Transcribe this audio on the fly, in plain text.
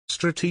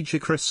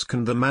Strategic risk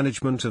and the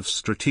management of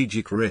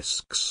strategic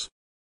risks.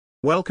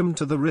 Welcome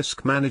to the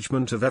Risk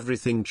Management of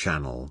Everything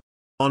channel.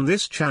 On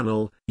this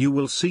channel, you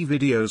will see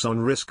videos on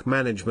risk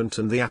management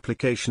and the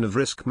application of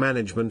risk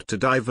management to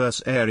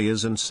diverse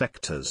areas and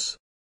sectors.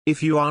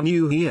 If you are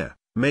new here,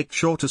 make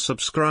sure to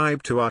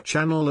subscribe to our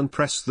channel and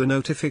press the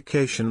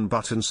notification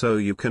button so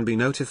you can be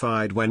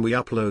notified when we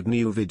upload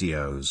new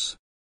videos.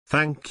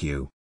 Thank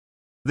you.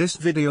 This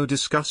video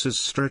discusses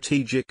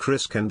strategic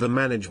risk and the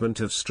management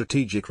of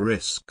strategic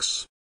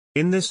risks.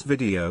 In this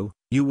video,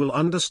 you will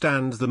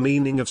understand the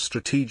meaning of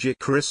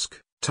strategic risk,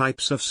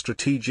 types of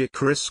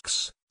strategic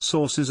risks,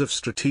 sources of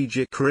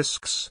strategic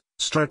risks,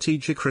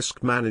 strategic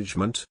risk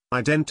management,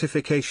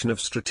 identification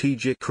of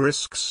strategic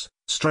risks,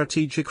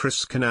 strategic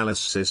risk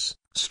analysis,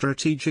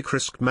 strategic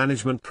risk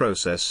management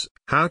process,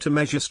 how to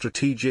measure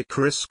strategic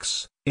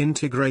risks,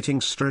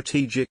 integrating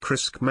strategic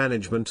risk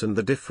management and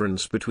the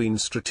difference between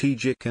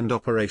strategic and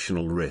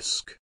operational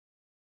risk.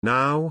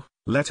 Now,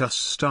 let us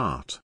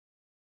start.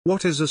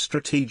 What is a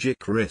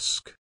strategic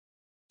risk?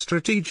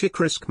 Strategic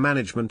risk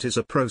management is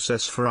a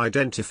process for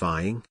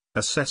identifying,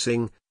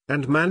 assessing,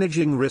 and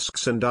managing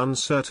risks and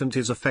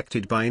uncertainties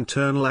affected by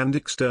internal and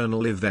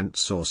external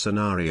events or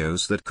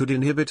scenarios that could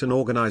inhibit an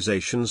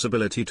organization's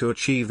ability to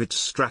achieve its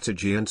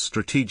strategy and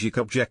strategic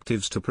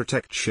objectives to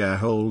protect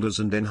shareholders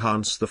and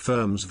enhance the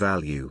firm's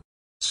value.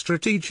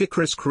 Strategic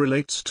risk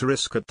relates to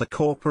risk at the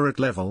corporate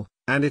level,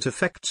 and it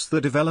affects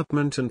the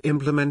development and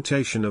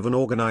implementation of an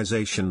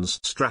organization's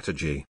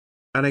strategy.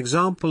 An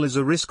example is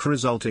a risk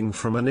resulting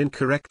from an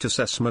incorrect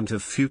assessment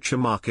of future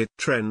market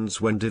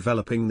trends when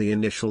developing the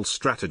initial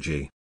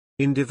strategy.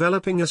 In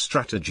developing a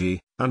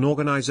strategy, an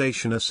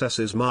organization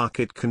assesses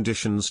market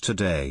conditions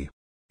today.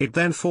 It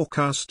then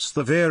forecasts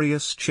the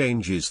various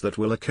changes that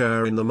will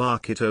occur in the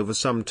market over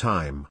some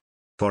time.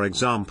 For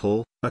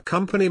example, a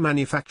company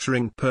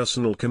manufacturing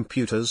personal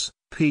computers,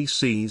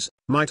 PCs,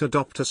 might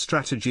adopt a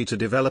strategy to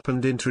develop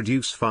and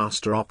introduce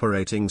faster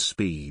operating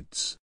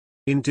speeds.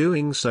 In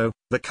doing so,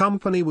 the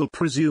company will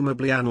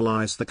presumably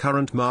analyze the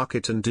current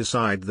market and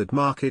decide that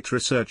market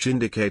research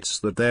indicates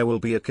that there will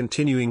be a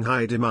continuing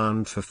high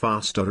demand for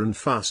faster and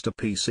faster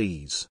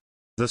PCs.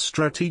 The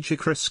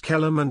strategic risk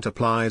element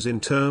applies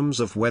in terms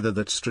of whether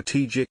that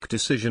strategic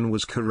decision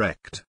was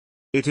correct.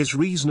 It is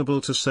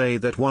reasonable to say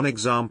that one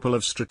example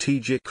of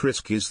strategic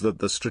risk is that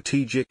the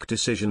strategic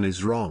decision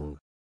is wrong.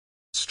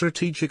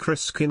 Strategic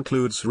risk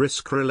includes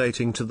risk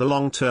relating to the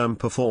long-term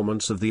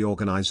performance of the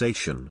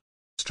organization.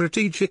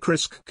 Strategic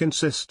risk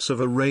consists of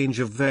a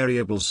range of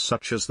variables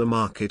such as the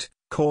market,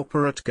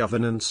 corporate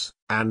governance,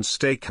 and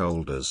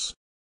stakeholders.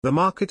 The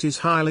market is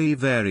highly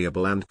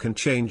variable and can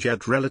change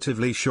at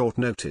relatively short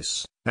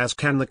notice, as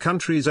can the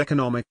country's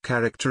economic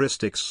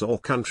characteristics or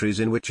countries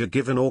in which a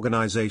given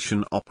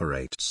organization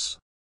operates.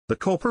 The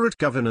corporate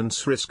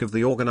governance risk of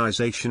the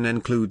organization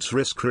includes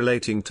risk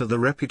relating to the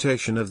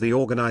reputation of the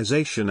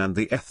organization and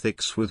the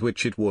ethics with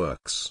which it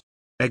works.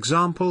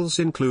 Examples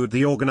include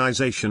the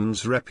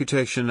organization's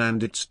reputation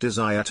and its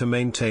desire to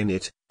maintain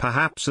it,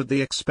 perhaps at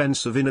the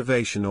expense of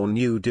innovation or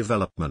new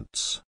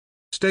developments.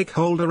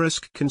 Stakeholder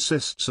risk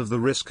consists of the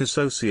risk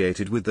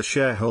associated with the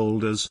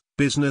shareholders,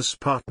 business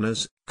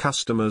partners,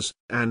 customers,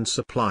 and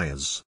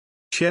suppliers.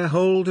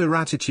 Shareholder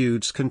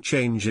attitudes can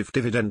change if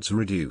dividends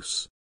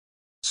reduce.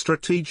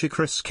 Strategic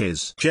risk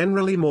is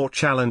generally more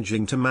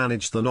challenging to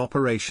manage than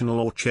operational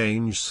or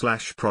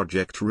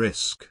change/project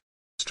risk.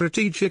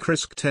 Strategic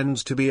risk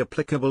tends to be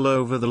applicable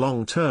over the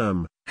long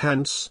term,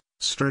 hence,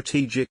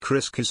 strategic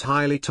risk is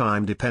highly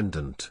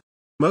time-dependent.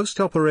 Most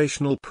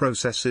operational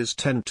processes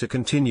tend to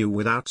continue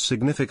without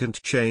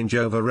significant change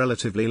over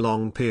relatively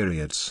long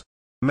periods.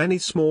 Many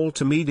small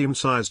to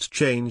medium-sized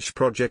change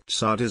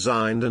projects are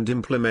designed and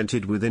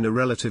implemented within a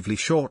relatively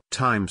short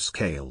time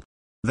scale.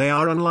 They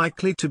are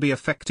unlikely to be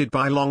affected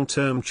by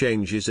long-term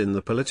changes in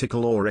the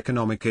political or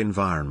economic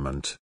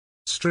environment.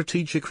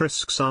 Strategic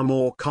risks are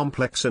more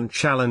complex and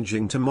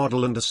challenging to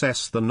model and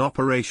assess than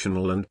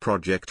operational and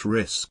project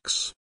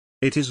risks.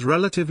 It is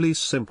relatively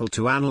simple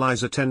to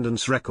analyze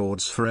attendance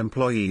records for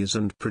employees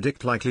and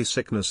predict likely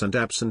sickness and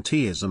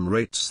absenteeism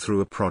rates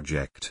through a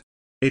project.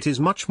 It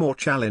is much more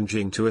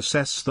challenging to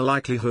assess the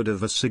likelihood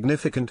of a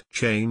significant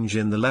change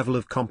in the level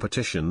of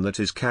competition that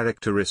is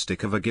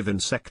characteristic of a given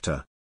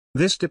sector.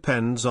 This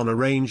depends on a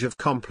range of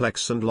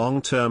complex and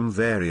long-term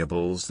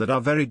variables that are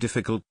very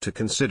difficult to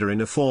consider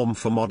in a form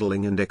for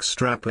modeling and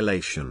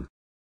extrapolation.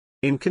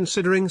 In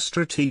considering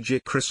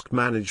strategic risk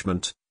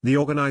management, the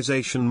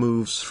organization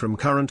moves from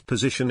current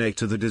position A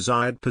to the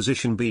desired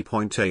position B.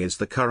 Point A is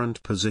the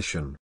current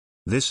position.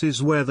 This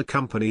is where the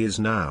company is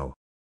now.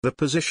 The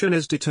position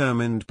is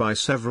determined by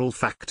several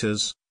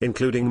factors,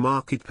 including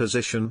market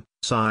position,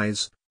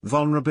 size,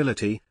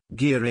 vulnerability,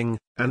 gearing,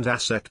 and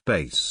asset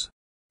base.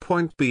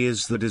 Point B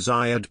is the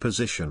desired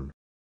position.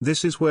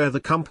 This is where the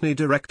company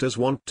directors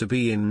want to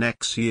be in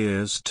next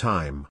year's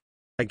time.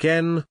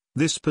 Again,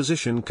 this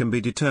position can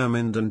be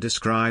determined and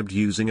described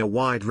using a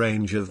wide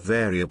range of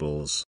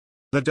variables.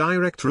 The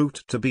direct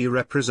route to B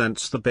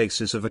represents the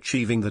basis of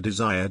achieving the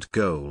desired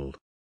goal.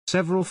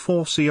 Several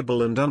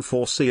foreseeable and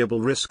unforeseeable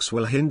risks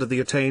will hinder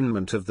the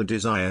attainment of the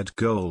desired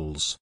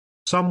goals.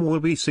 Some will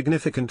be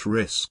significant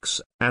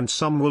risks, and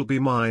some will be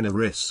minor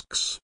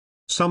risks.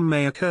 Some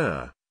may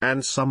occur,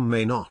 and some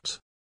may not.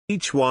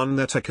 Each one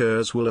that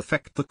occurs will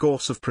affect the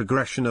course of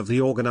progression of the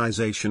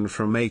organization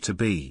from A to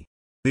B.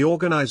 The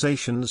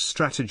organization's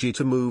strategy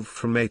to move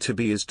from A to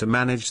B is to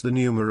manage the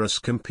numerous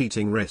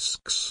competing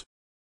risks.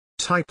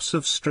 Types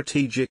of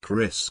strategic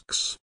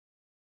risks.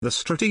 The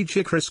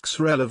strategic risks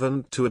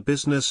relevant to a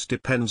business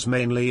depends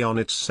mainly on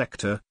its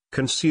sector,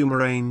 consumer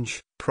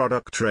range,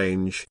 product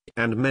range,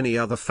 and many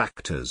other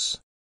factors.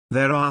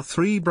 There are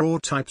three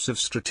broad types of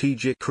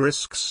strategic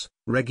risks: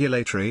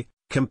 regulatory,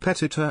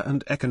 competitor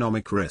and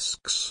economic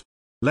risks.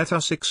 Let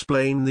us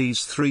explain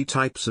these three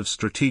types of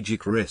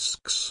strategic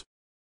risks.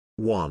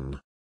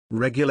 1.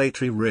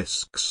 Regulatory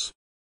risks.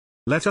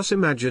 Let us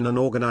imagine an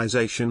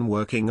organization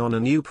working on a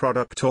new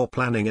product or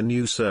planning a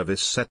new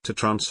service set to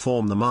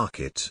transform the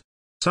market.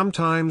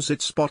 Sometimes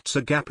it spots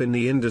a gap in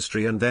the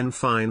industry and then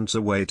finds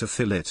a way to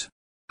fill it.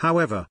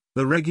 However,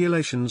 the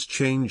regulations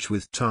change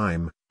with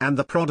time, and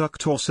the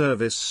product or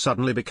service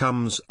suddenly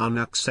becomes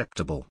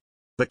unacceptable.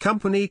 The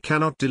company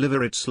cannot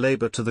deliver its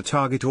labor to the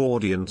target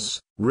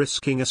audience,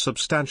 risking a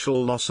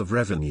substantial loss of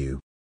revenue.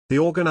 The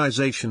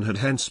organization had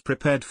hence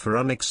prepared for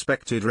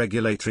unexpected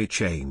regulatory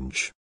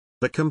change.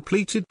 The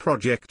completed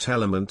project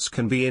elements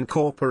can be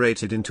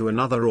incorporated into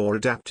another or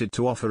adapted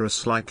to offer a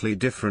slightly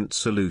different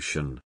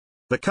solution.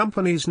 The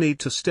companies need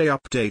to stay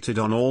updated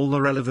on all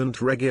the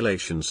relevant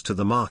regulations to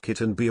the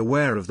market and be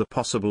aware of the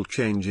possible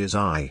changes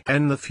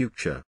in the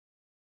future.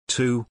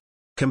 2.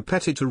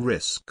 Competitor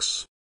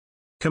risks.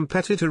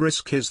 Competitor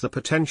risk is the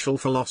potential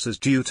for losses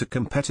due to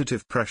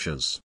competitive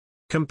pressures.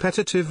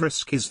 Competitive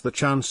risk is the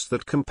chance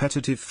that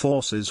competitive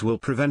forces will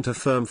prevent a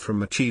firm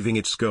from achieving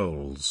its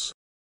goals.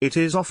 It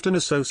is often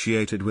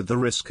associated with the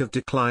risk of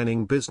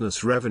declining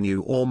business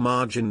revenue or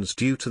margins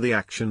due to the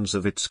actions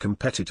of its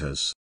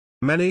competitors.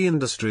 Many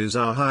industries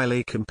are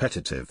highly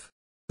competitive.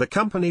 The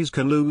companies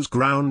can lose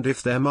ground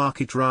if their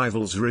market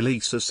rivals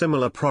release a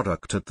similar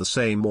product at the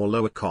same or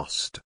lower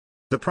cost.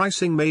 The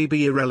pricing may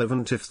be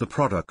irrelevant if the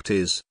product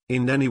is,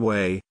 in any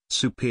way,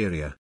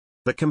 superior.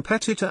 The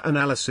competitor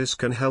analysis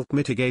can help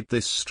mitigate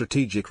this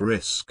strategic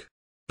risk.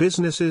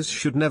 Businesses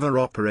should never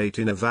operate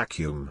in a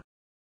vacuum.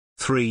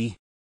 3.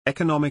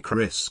 Economic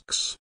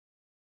risks.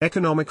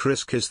 Economic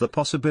risk is the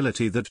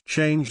possibility that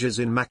changes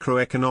in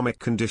macroeconomic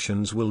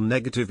conditions will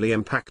negatively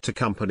impact a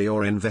company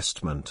or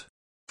investment.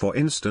 For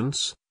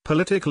instance,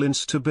 political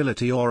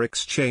instability or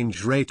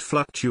exchange rate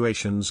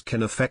fluctuations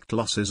can affect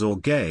losses or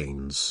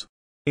gains.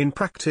 In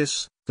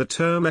practice, the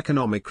term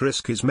economic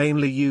risk is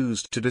mainly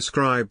used to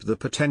describe the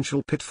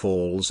potential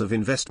pitfalls of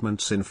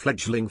investments in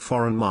fledgling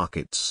foreign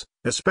markets,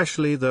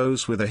 especially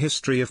those with a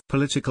history of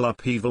political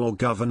upheaval or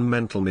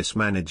governmental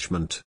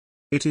mismanagement.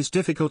 It is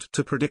difficult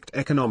to predict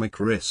economic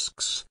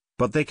risks,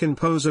 but they can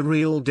pose a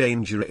real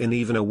danger in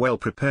even a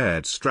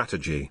well-prepared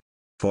strategy.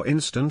 For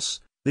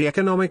instance, the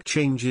economic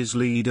changes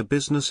lead a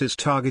business's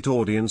target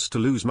audience to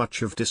lose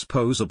much of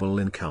disposable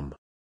income.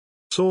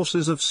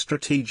 Sources of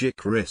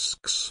strategic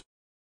risks.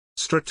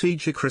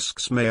 Strategic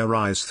risks may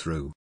arise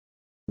through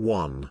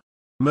 1.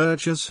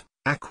 Mergers,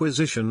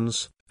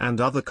 acquisitions, and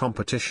other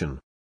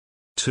competition.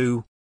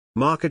 2.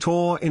 Market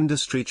or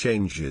industry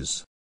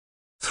changes.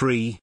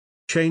 3.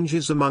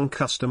 Changes among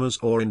customers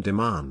or in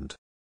demand.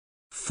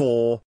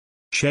 4.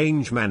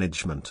 Change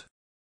management.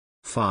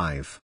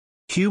 5.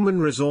 Human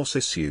resource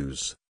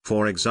issues,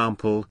 for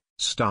example,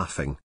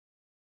 staffing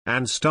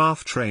and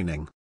staff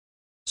training.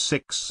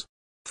 6.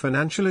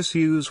 Financial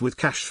issues with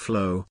cash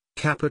flow,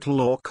 capital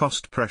or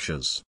cost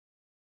pressures.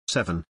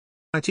 7.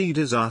 IT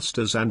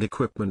disasters and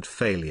equipment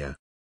failure.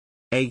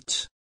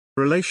 8.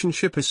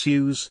 Relationship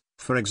issues,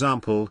 for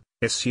example,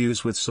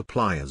 issues with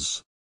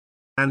suppliers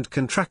and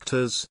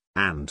contractors,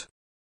 and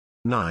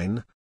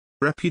 9.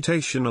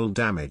 Reputational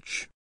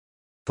damage.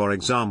 For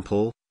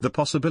example, the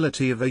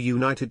possibility of a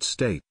United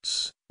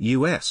States,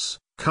 US,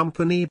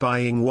 company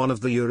buying one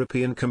of the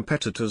European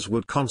competitors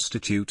would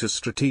constitute a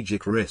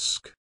strategic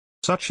risk.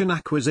 Such an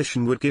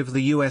acquisition would give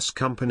the US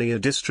company a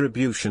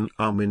distribution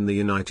arm in the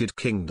United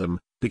Kingdom,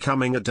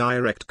 becoming a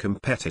direct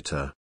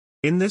competitor.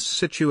 In this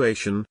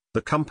situation,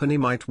 the company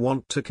might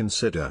want to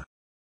consider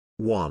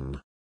 1.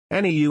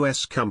 Any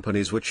US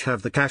companies which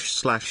have the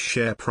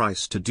cash/share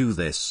price to do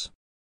this.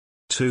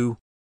 2.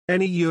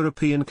 Any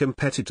European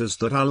competitors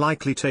that are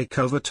likely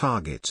takeover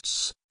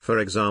targets, for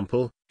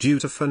example, due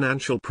to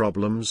financial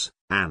problems,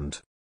 and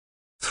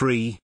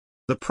 3.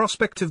 The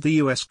prospect of the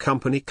US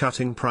company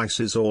cutting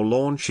prices or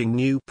launching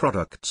new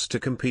products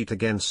to compete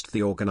against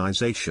the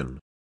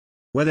organization.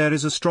 Where there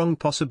is a strong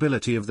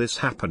possibility of this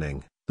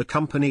happening, the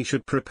company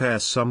should prepare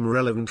some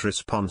relevant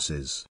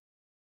responses.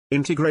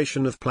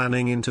 Integration of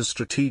planning into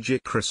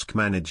strategic risk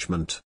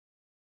management.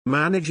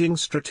 Managing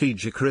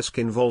strategic risk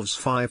involves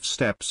 5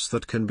 steps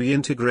that can be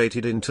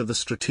integrated into the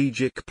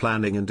strategic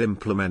planning and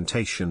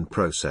implementation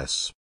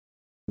process.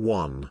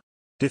 1.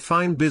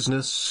 Define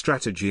business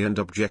strategy and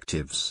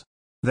objectives.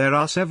 There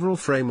are several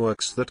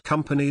frameworks that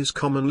companies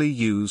commonly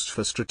use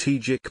for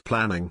strategic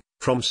planning,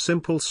 from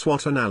simple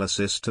SWOT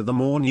analysis to the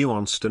more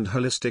nuanced and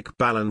holistic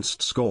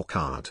balanced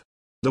scorecard.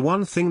 The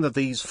one thing that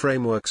these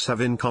frameworks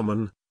have in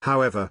common,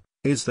 however,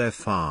 is their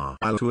failure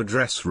to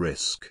address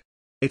risk.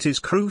 It is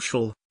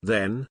crucial,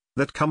 then,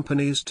 that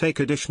companies take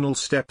additional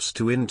steps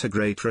to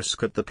integrate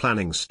risk at the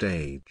planning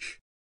stage.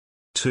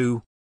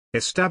 2.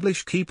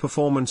 Establish key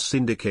performance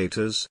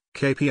indicators,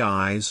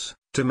 KPIs,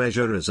 to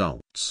measure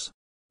results.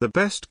 The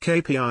best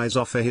KPIs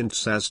offer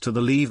hints as to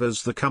the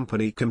levers the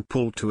company can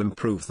pull to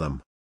improve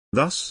them.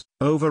 Thus,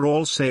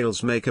 overall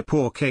sales make a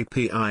poor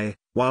KPI,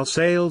 while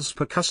sales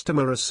per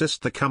customer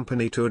assist the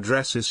company to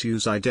address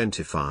issues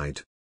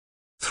identified.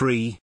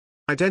 3.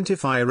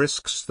 Identify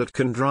risks that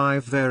can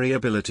drive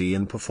variability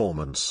in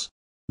performance.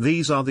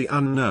 These are the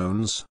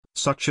unknowns,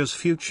 such as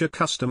future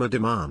customer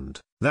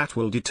demand, that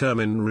will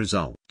determine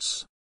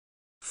results.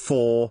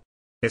 4.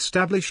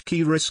 Establish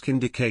key risk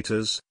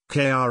indicators,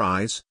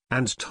 KRIs,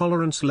 and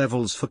tolerance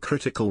levels for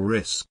critical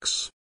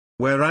risks.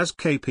 Whereas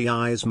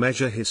KPIs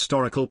measure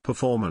historical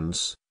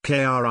performance,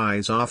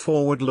 KRIs are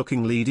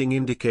forward-looking leading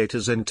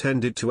indicators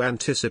intended to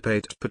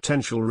anticipate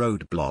potential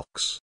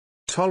roadblocks.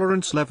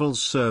 Tolerance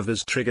levels serve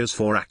as triggers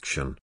for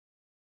action.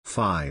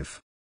 5.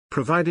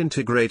 Provide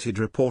integrated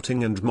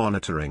reporting and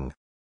monitoring.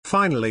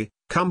 Finally,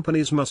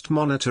 companies must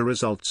monitor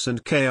results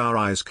and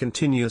KRIs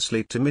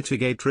continuously to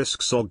mitigate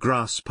risks or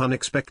grasp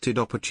unexpected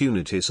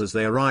opportunities as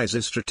they arise.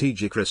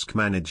 Strategic risk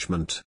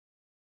management.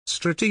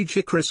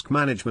 Strategic risk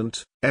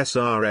management,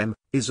 SRM,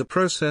 is a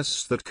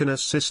process that can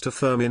assist a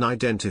firm in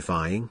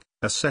identifying,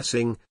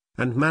 assessing,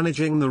 and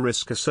managing the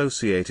risk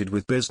associated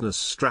with business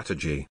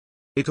strategy.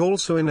 It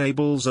also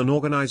enables an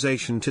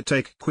organization to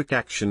take quick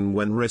action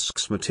when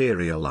risks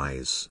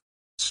materialize.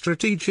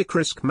 Strategic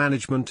risk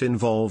management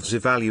involves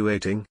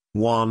evaluating,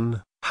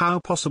 1. How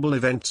possible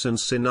events and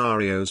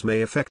scenarios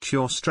may affect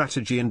your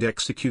strategy and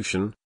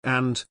execution,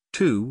 and,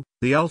 2.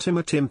 The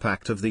ultimate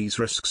impact of these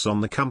risks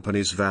on the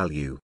company's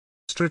value.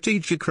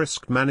 Strategic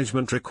risk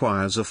management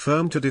requires a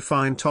firm to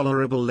define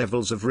tolerable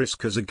levels of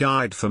risk as a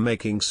guide for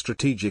making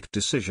strategic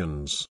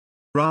decisions.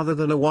 Rather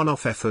than a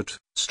one-off effort,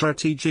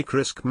 strategic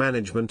risk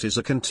management is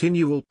a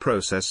continual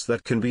process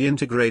that can be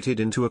integrated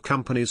into a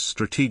company's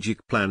strategic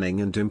planning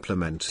and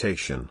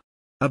implementation.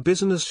 A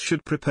business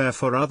should prepare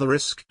for other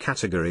risk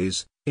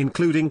categories,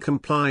 including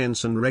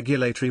compliance and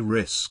regulatory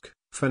risk,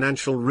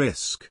 financial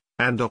risk,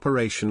 and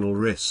operational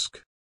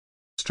risk.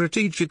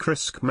 Strategic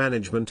risk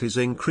management is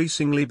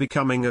increasingly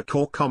becoming a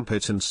core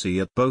competency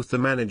at both the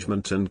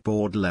management and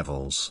board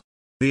levels.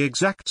 The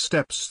exact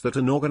steps that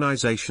an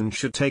organization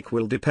should take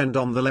will depend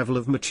on the level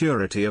of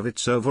maturity of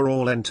its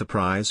overall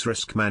enterprise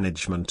risk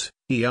management,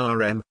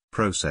 ERM,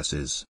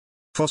 processes.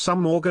 For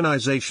some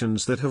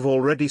organizations that have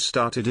already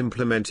started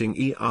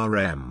implementing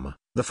ERM,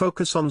 the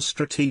focus on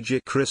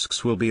strategic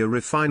risks will be a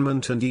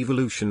refinement and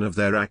evolution of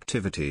their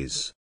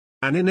activities.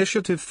 An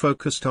initiative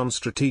focused on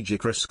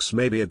strategic risks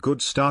may be a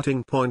good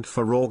starting point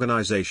for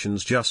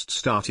organizations just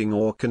starting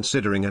or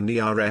considering an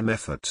ERM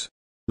effort.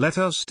 Let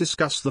us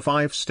discuss the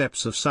 5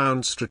 steps of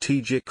sound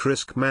strategic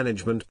risk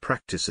management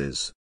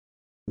practices.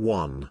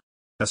 1.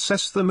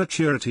 Assess the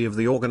maturity of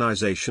the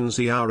organization's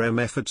ERM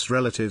efforts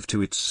relative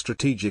to its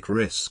strategic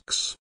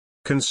risks.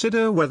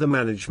 Consider whether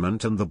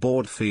management and the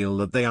board feel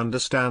that they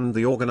understand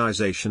the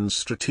organization's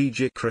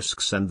strategic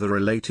risks and the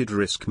related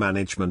risk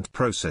management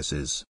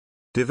processes.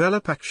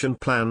 Develop action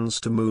plans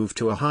to move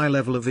to a high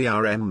level of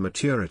ERM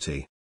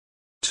maturity.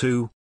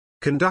 2.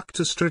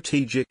 Conduct a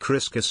strategic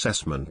risk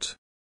assessment.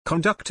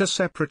 Conduct a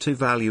separate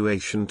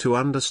evaluation to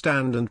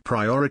understand and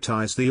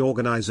prioritize the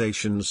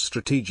organization's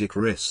strategic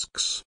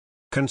risks.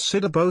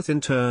 Consider both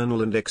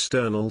internal and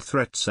external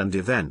threats and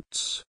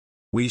events.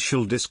 We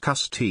shall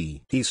discuss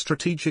the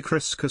strategic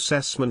risk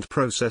assessment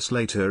process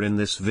later in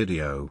this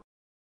video.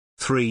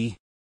 3.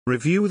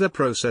 Review the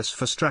process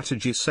for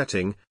strategy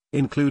setting,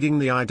 including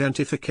the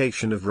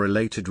identification of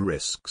related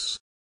risks.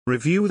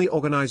 Review the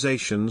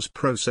organization's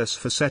process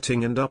for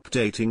setting and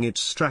updating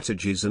its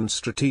strategies and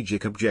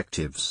strategic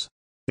objectives.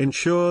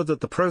 Ensure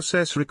that the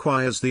process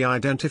requires the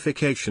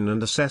identification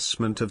and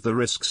assessment of the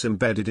risks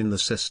embedded in the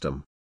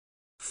system.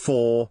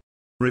 4.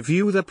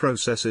 Review the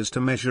processes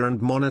to measure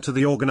and monitor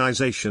the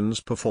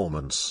organization's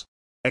performance.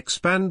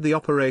 Expand the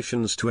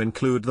operations to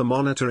include the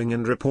monitoring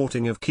and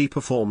reporting of key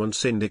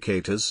performance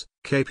indicators,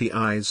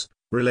 KPIs,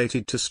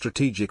 related to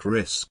strategic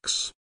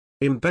risks.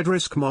 Embed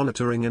risk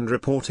monitoring and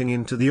reporting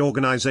into the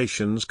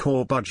organization's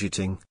core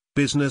budgeting,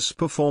 business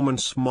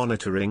performance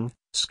monitoring,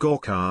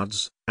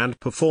 scorecards, and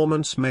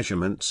performance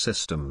measurement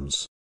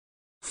systems.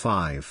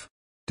 5.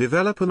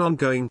 Develop an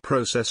ongoing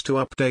process to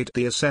update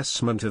the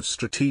assessment of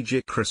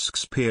strategic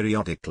risks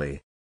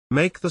periodically.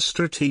 Make the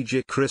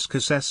strategic risk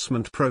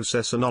assessment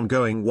process an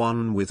ongoing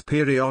one with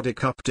periodic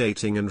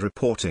updating and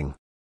reporting.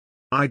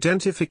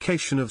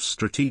 Identification of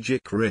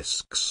strategic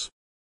risks.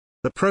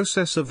 The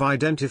process of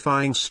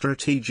identifying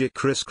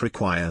strategic risk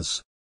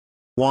requires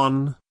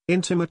 1.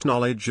 Intimate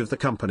knowledge of the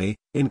company,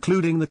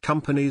 including the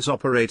company's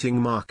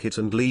operating market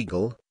and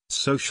legal,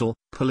 social,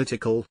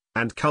 political,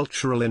 and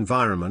cultural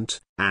environment,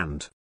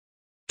 and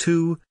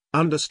 2.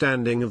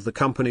 Understanding of the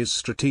company's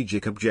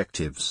strategic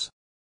objectives.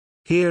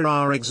 Here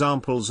are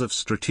examples of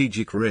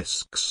strategic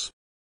risks.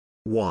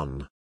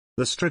 1.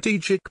 The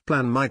strategic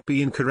plan might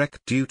be incorrect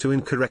due to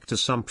incorrect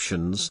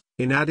assumptions,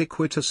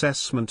 inadequate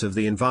assessment of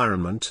the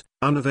environment,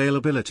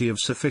 unavailability of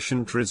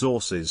sufficient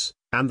resources,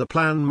 and the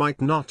plan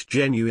might not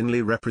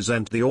genuinely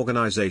represent the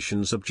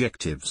organization's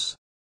objectives.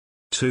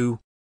 2.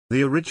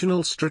 The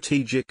original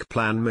strategic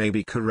plan may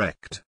be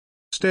correct.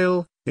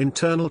 Still,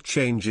 internal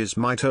changes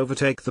might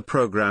overtake the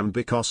program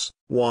because,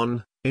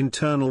 1.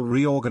 Internal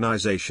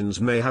reorganizations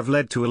may have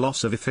led to a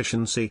loss of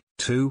efficiency,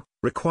 2.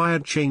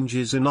 Required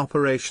changes in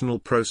operational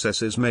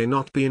processes may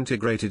not be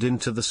integrated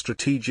into the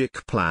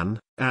strategic plan,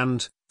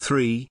 and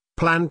 3.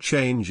 Planned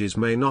changes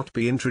may not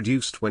be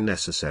introduced when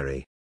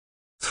necessary.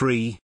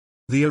 3.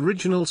 The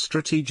original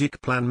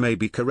strategic plan may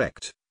be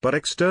correct, but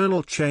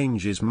external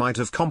changes might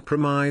have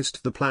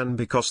compromised the plan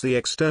because the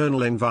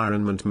external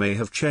environment may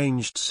have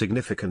changed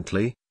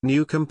significantly,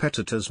 new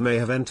competitors may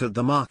have entered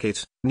the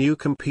market, new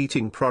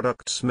competing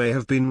products may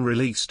have been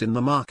released in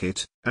the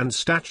market, and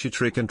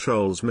statutory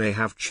controls may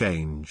have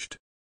changed.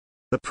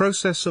 The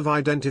process of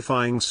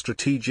identifying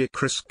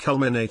strategic risk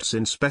culminates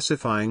in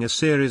specifying a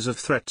series of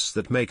threats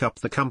that make up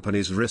the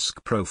company's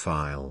risk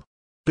profile.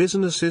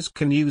 Businesses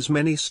can use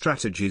many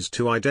strategies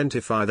to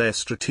identify their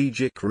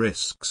strategic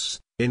risks,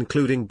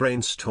 including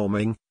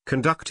brainstorming,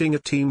 conducting a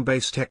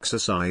team-based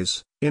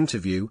exercise,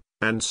 interview,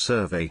 and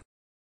survey.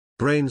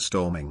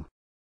 Brainstorming.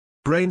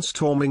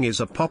 Brainstorming is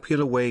a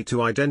popular way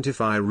to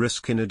identify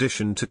risk in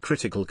addition to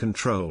critical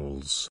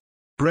controls.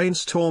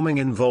 Brainstorming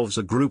involves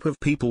a group of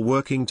people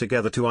working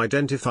together to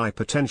identify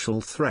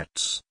potential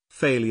threats,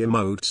 failure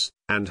modes,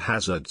 and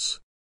hazards.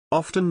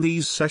 Often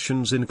these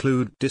sessions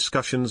include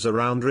discussions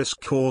around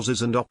risk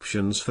causes and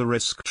options for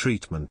risk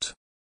treatment.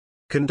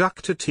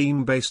 Conduct a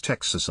team-based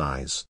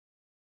exercise.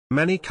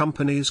 Many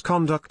companies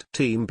conduct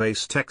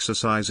team-based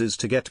exercises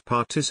to get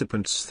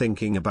participants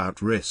thinking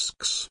about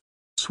risks.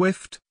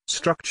 SWIFT,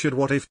 structured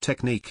what-if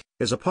technique,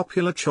 is a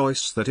popular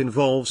choice that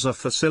involves a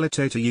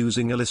facilitator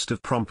using a list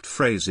of prompt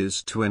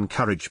phrases to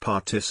encourage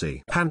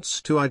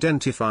participants to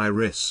identify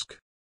risk.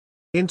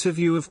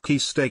 Interview of key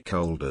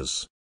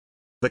stakeholders.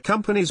 The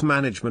company's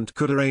management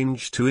could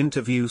arrange to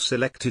interview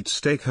selected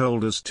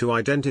stakeholders to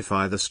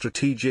identify the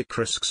strategic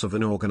risks of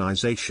an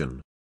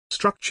organization.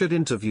 Structured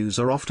interviews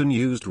are often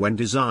used when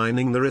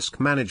designing the risk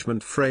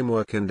management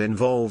framework and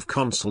involve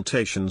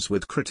consultations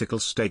with critical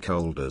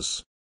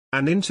stakeholders.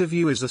 An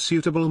interview is a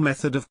suitable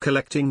method of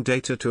collecting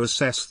data to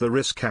assess the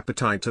risk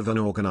appetite of an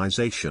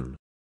organization.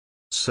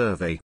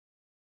 Survey.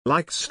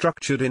 Like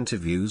structured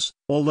interviews,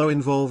 although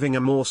involving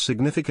a more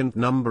significant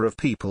number of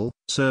people,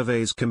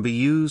 surveys can be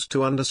used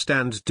to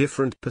understand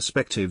different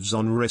perspectives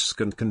on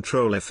risk and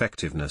control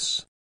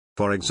effectiveness.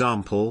 For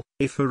example,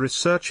 if a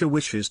researcher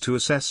wishes to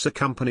assess a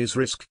company's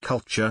risk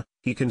culture,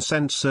 he can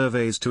send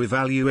surveys to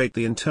evaluate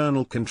the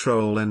internal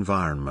control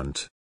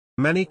environment.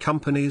 Many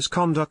companies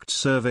conduct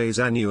surveys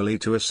annually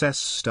to assess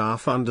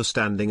staff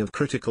understanding of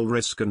critical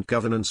risk and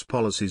governance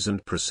policies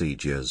and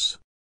procedures.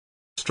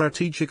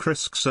 Strategic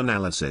risks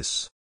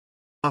analysis.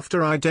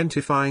 After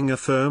identifying a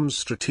firm's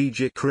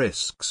strategic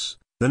risks,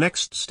 the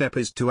next step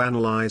is to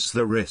analyze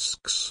the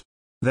risks.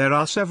 There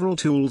are several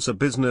tools a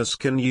business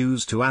can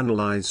use to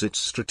analyze its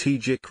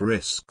strategic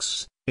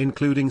risks,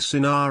 including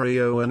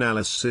scenario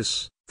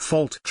analysis,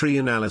 fault tree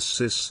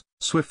analysis,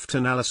 SWIFT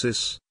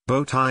analysis,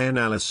 bow-tie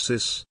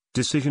analysis,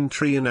 decision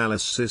tree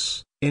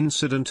analysis,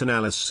 incident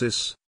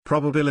analysis,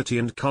 probability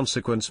and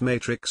consequence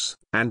matrix,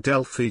 and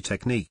Delphi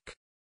technique.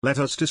 Let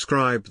us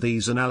describe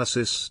these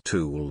analysis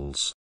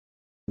tools.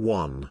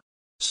 1.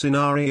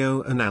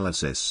 Scenario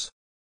analysis.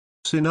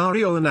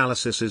 Scenario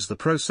analysis is the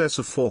process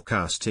of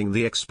forecasting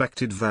the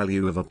expected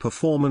value of a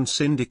performance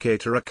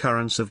indicator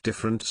occurrence of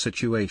different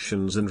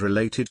situations and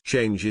related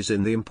changes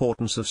in the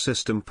importance of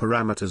system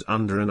parameters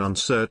under an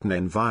uncertain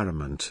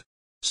environment.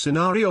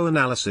 Scenario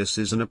analysis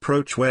is an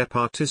approach where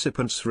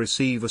participants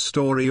receive a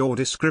story or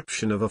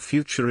description of a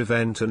future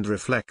event and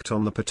reflect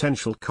on the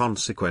potential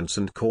consequence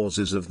and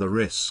causes of the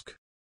risk.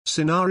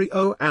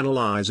 Scenario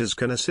analyses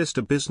can assist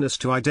a business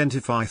to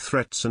identify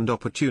threats and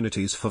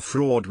opportunities for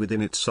fraud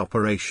within its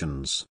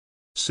operations.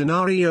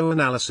 Scenario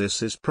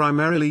analysis is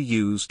primarily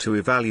used to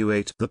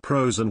evaluate the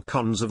pros and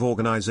cons of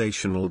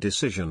organizational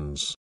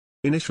decisions.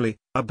 Initially,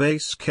 a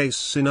base case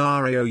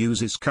scenario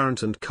uses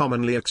current and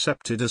commonly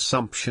accepted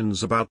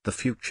assumptions about the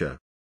future.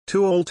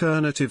 Two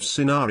alternative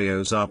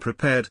scenarios are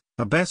prepared,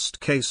 a best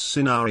case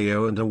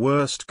scenario and a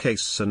worst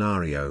case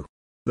scenario.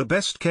 The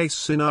best case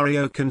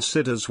scenario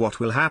considers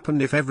what will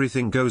happen if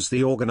everything goes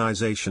the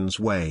organization's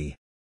way.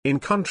 In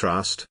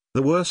contrast,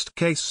 the worst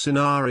case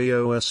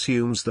scenario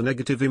assumes the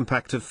negative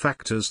impact of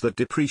factors that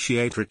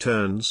depreciate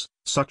returns,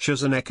 such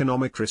as an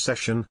economic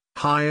recession,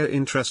 higher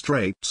interest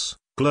rates,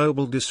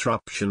 global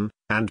disruption,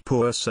 and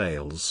poor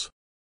sales.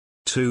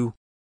 2.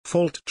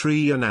 Fault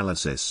tree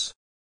analysis.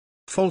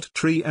 Fault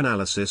tree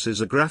analysis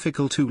is a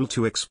graphical tool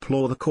to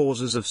explore the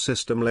causes of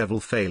system-level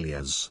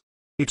failures.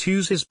 It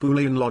uses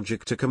Boolean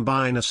logic to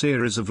combine a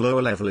series of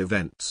lower-level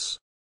events.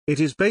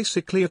 It is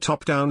basically a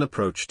top-down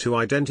approach to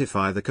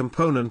identify the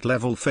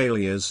component-level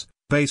failures,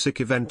 basic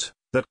event,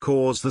 that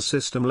cause the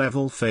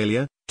system-level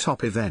failure,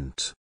 top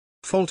event.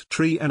 Fault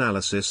tree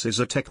analysis is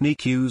a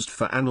technique used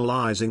for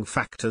analyzing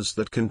factors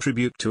that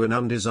contribute to an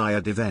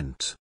undesired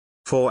event.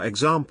 For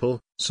example,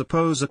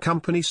 suppose a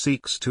company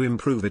seeks to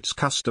improve its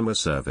customer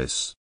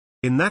service.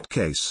 In that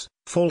case,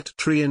 fault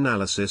tree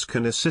analysis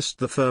can assist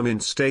the firm in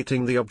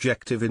stating the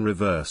objective in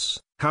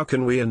reverse: how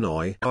can we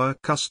annoy our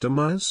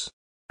customers?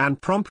 And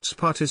prompts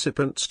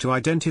participants to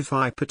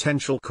identify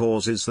potential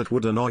causes that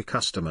would annoy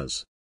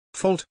customers.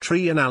 Fault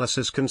tree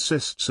analysis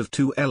consists of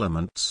two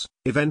elements,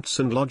 events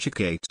and logic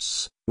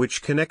gates,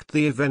 which connect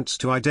the events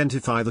to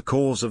identify the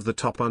cause of the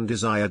top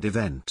undesired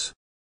event.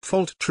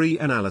 Fault tree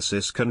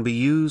analysis can be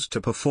used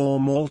to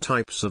perform all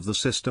types of the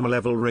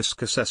system-level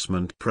risk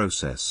assessment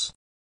process.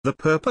 The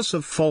purpose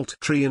of fault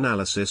tree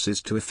analysis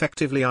is to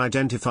effectively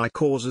identify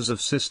causes of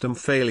system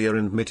failure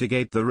and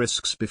mitigate the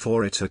risks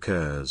before it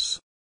occurs.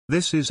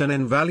 This is an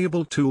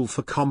invaluable tool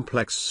for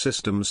complex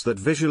systems that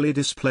visually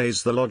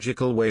displays the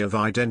logical way of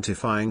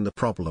identifying the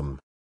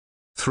problem.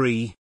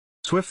 3.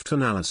 Swift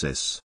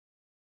analysis.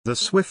 The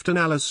Swift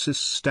analysis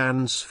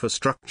stands for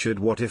Structured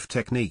What-If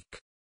Technique.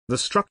 The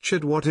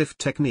Structured What-If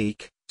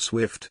Technique,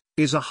 SWIFT,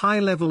 is a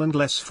high-level and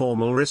less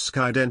formal risk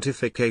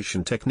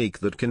identification technique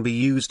that can be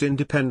used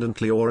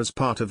independently or as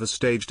part of a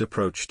staged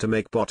approach to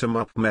make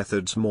bottom-up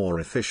methods more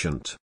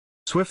efficient.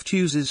 SWIFT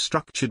uses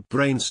structured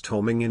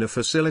brainstorming in a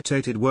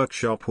facilitated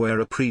workshop where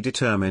a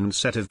predetermined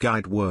set of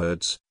guide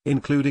words,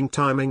 including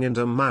timing and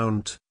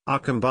amount, are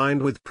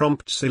combined with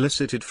prompts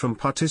elicited from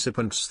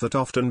participants that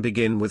often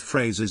begin with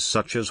phrases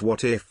such as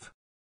 "what if?"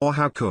 or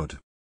 "how could?"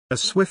 A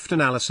SWIFT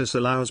analysis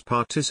allows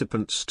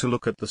participants to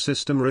look at the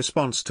system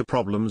response to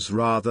problems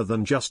rather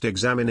than just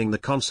examining the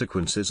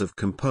consequences of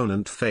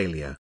component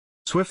failure.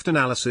 SWIFT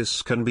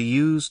analysis can be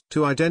used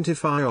to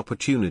identify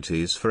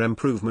opportunities for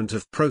improvement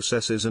of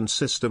processes and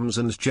systems,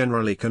 and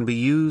generally can be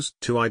used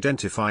to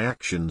identify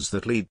actions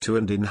that lead to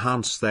and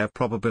enhance their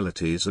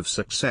probabilities of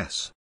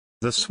success.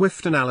 The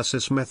SWIFT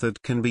analysis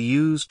method can be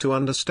used to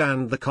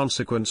understand the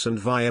consequence and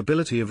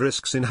viability of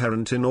risks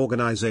inherent in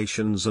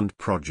organizations and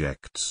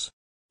projects.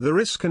 The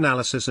risk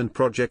analysis and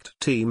project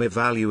team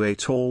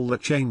evaluate all the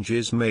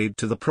changes made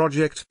to the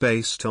project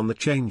based on the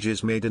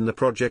changes made in the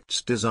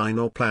project's design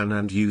or plan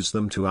and use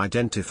them to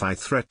identify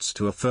threats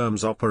to a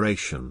firm's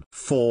operation.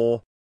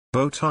 4.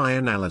 Bow-tie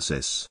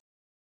analysis.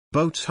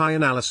 Bow-tie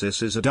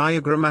analysis is a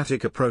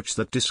diagrammatic approach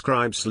that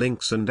describes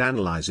links and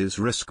analyzes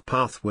risk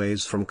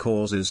pathways from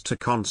causes to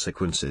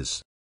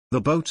consequences.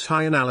 The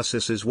bow-tie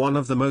analysis is one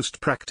of the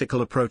most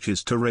practical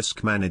approaches to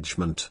risk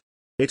management.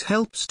 It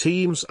helps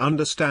teams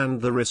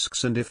understand the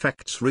risks and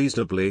effects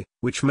reasonably,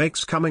 which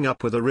makes coming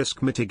up with a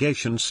risk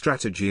mitigation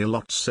strategy a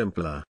lot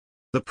simpler.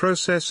 The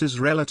process is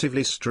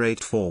relatively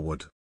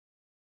straightforward.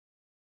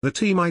 The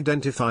team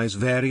identifies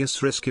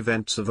various risk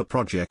events of a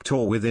project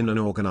or within an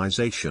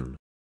organization.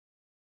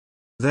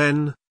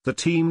 Then, the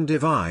team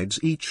divides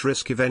each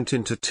risk event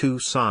into two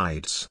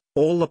sides.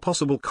 All the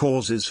possible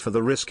causes for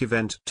the risk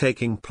event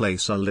taking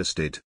place are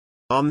listed.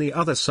 On the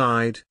other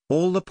side,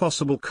 all the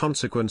possible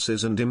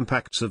consequences and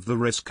impacts of the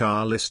risk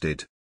are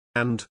listed.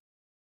 And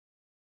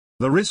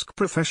the risk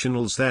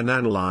professionals then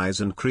analyze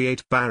and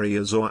create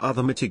barriers or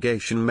other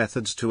mitigation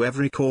methods to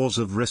every cause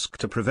of risk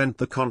to prevent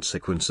the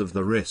consequence of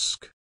the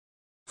risk.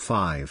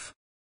 5.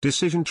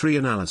 Decision tree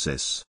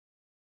analysis.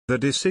 The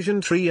decision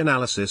tree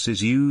analysis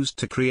is used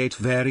to create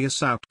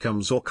various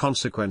outcomes or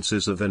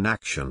consequences of an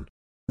action.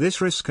 This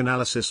risk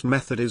analysis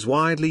method is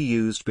widely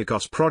used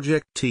because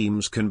project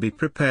teams can be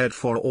prepared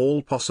for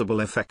all possible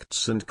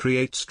effects and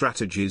create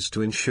strategies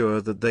to ensure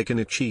that they can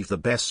achieve the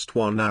best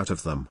one out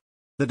of them.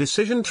 The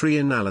decision tree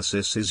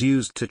analysis is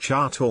used to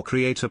chart or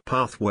create a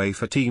pathway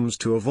for teams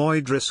to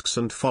avoid risks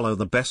and follow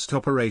the best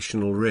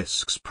operational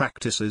risks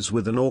practices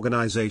with an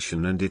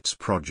organization and its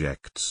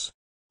projects.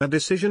 A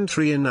decision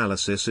tree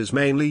analysis is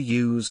mainly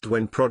used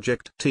when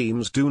project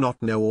teams do not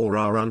know or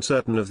are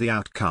uncertain of the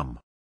outcome.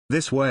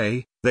 This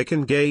way, they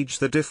can gauge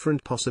the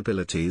different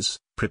possibilities,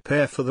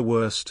 prepare for the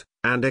worst,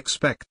 and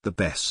expect the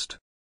best.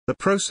 The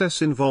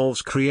process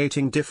involves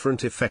creating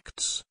different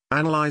effects,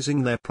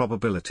 analyzing their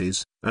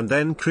probabilities, and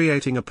then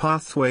creating a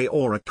pathway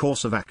or a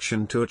course of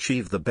action to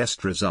achieve the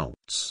best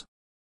results.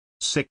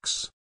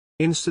 6.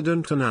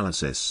 Incident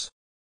analysis.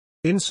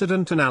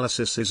 Incident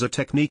analysis is a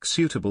technique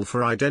suitable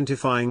for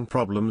identifying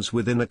problems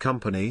within a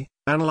company,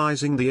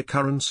 analyzing the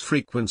occurrence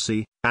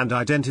frequency, and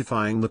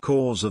identifying the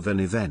cause of an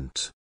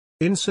event.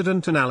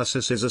 Incident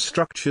analysis is a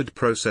structured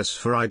process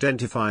for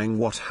identifying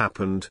what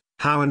happened,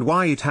 how and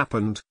why it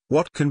happened,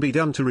 what can be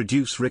done to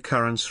reduce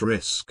recurrence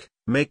risk,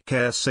 make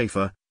care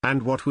safer,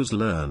 and what was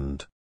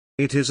learned.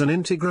 It is an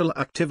integral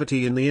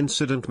activity in the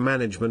incident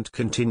management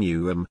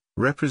continuum,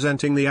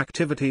 representing the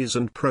activities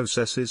and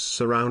processes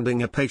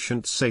surrounding a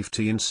patient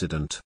safety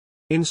incident.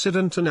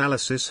 Incident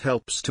analysis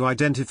helps to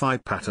identify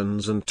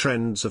patterns and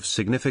trends of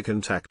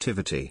significant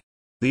activity.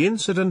 The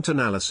incident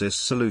analysis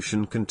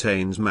solution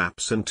contains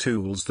maps and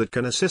tools that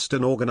can assist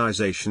an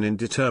organization in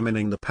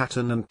determining the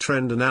pattern and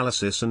trend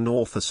analysis and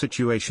author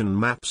situation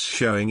maps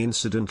showing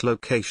incident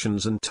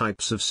locations and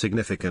types of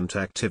significant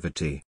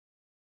activity.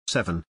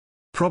 7.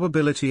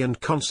 Probability and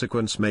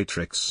consequence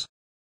matrix.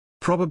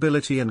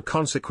 Probability and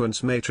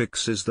consequence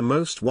matrix is the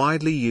most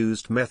widely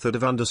used method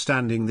of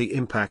understanding the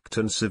impact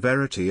and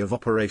severity of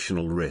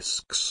operational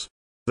risks.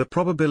 The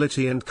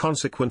probability and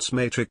consequence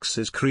matrix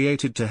is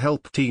created to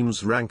help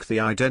teams rank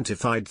the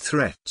identified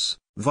threats,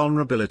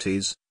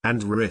 vulnerabilities,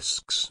 and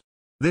risks.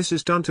 This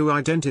is done to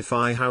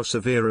identify how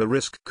severe a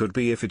risk could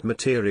be if it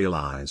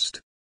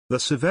materialized. The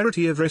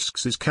severity of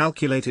risks is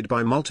calculated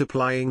by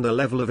multiplying the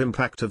level of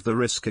impact of the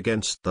risk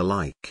against the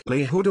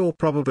likelihood or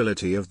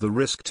probability of the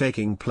risk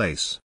taking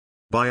place.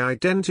 By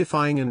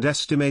identifying and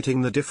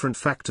estimating the different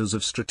factors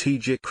of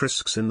strategic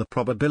risks in the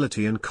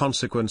probability and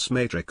consequence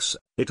matrix,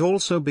 it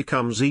also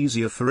becomes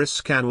easier for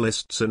risk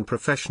analysts and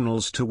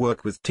professionals to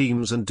work with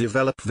teams and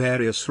develop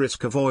various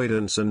risk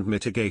avoidance and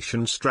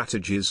mitigation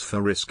strategies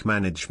for risk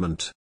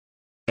management.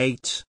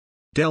 8.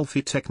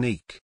 Delphi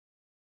technique.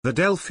 The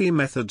Delphi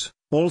method,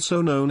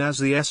 also known as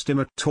the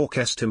estimate talk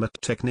estimate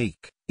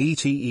technique,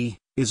 ETE,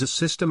 is a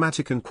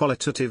systematic and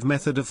qualitative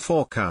method of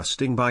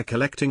forecasting by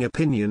collecting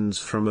opinions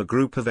from a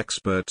group of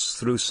experts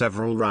through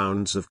several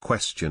rounds of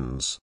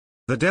questions.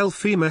 The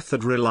Delphi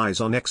method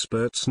relies on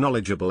experts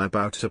knowledgeable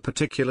about a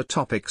particular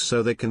topic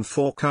so they can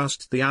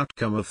forecast the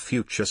outcome of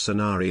future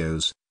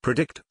scenarios,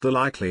 predict the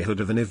likelihood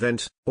of an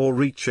event, or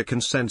reach a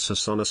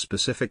consensus on a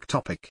specific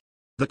topic.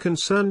 The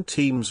concerned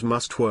teams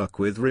must work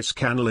with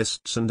risk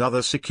analysts and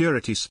other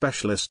security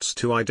specialists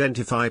to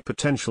identify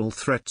potential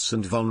threats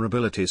and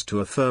vulnerabilities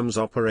to a firm's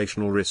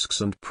operational risks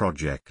and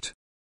project.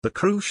 The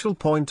crucial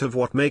point of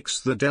what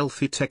makes the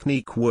Delphi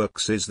technique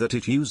works is that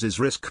it uses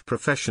risk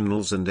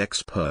professionals and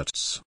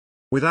experts.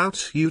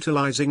 Without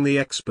utilizing the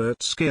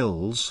expert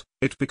skills,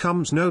 it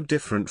becomes no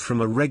different from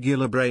a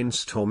regular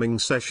brainstorming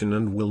session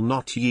and will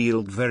not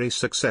yield very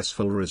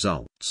successful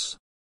results.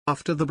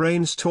 After the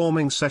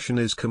brainstorming session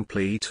is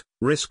complete,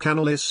 risk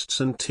analysts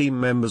and team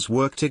members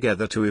work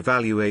together to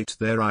evaluate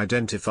their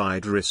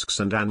identified risks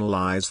and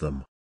analyze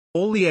them.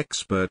 All the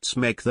experts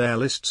make their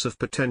lists of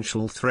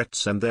potential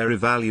threats and their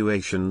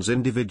evaluations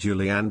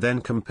individually and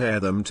then compare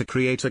them to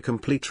create a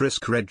complete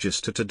risk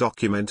register to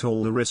document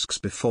all the risks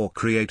before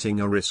creating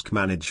a risk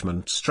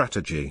management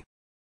strategy.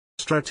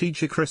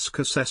 Strategic risk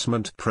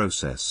assessment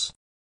process.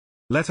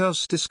 Let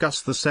us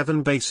discuss the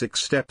 7 basic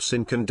steps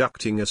in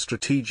conducting a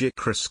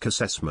strategic risk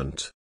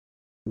assessment.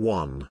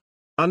 1.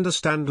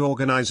 Understand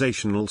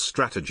organizational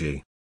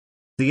strategy.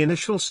 The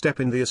initial step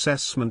in the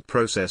assessment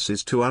process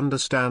is to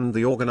understand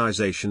the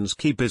organization's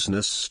key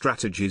business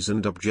strategies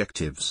and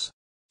objectives.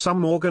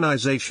 Some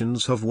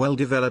organizations have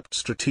well-developed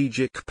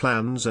strategic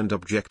plans and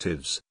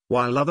objectives,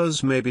 while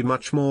others may be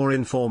much more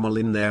informal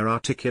in their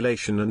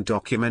articulation and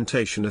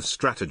documentation of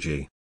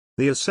strategy.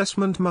 The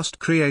assessment must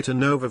create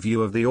an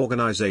overview of the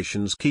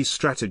organization's key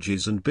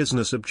strategies and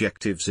business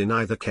objectives in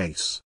either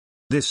case.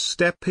 This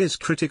step is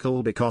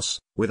critical because,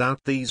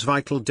 without these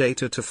vital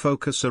data to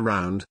focus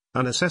around,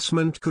 an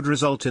assessment could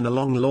result in a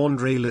long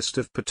laundry list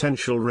of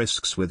potential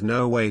risks with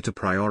no way to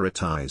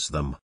prioritize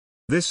them.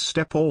 This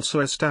step also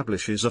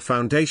establishes a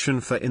foundation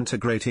for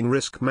integrating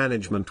risk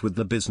management with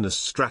the business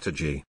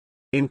strategy.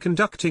 In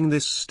conducting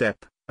this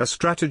step, a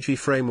strategy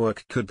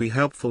framework could be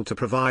helpful to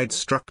provide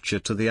structure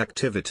to the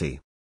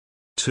activity.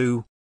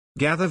 2.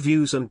 Gather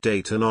views and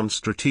data on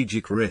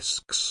strategic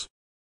risks.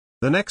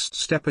 The next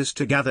step is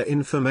to gather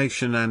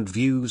information and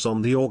views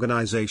on the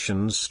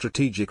organization's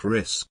strategic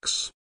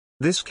risks.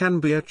 This can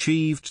be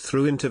achieved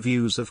through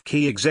interviews of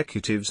key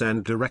executives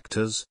and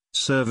directors,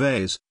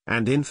 surveys,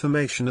 and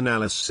information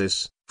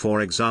analysis,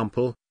 for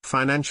example,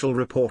 financial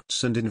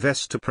reports and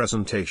investor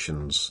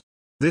presentations.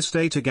 This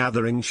data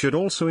gathering should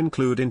also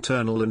include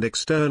internal and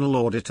external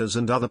auditors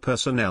and other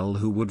personnel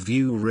who would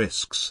view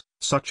risks,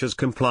 such as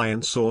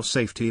compliance or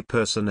safety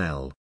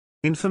personnel.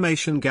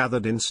 Information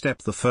gathered in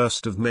step the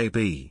first of may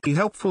be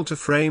helpful to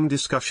frame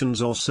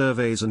discussions or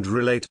surveys and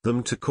relate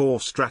them to core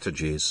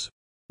strategies.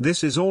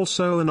 This is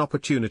also an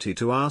opportunity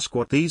to ask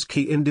what these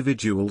key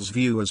individuals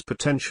view as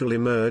potential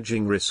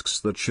emerging risks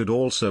that should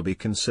also be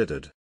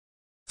considered.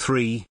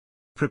 3.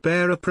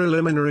 Prepare a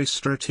preliminary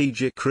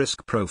strategic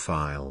risk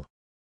profile.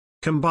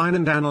 Combine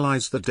and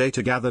analyze the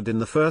data gathered in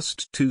the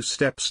first 2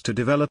 steps to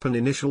develop an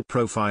initial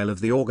profile of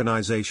the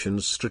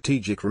organization's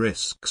strategic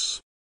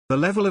risks. The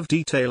level of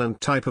detail and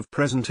type of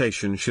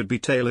presentation should be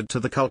tailored to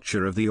the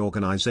culture of the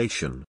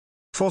organization.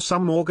 For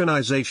some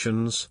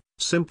organizations,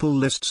 simple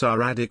lists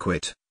are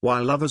adequate,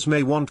 while others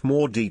may want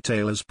more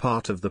detail as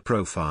part of the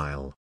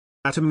profile.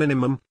 At a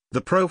minimum,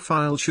 the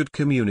profile should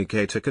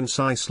communicate a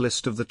concise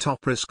list of the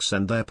top risks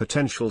and their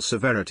potential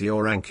severity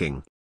or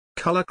ranking.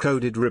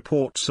 Color-coded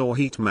reports or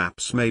heat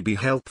maps may be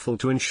helpful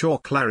to ensure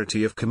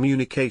clarity of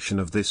communication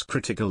of this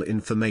critical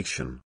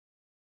information.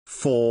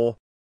 4.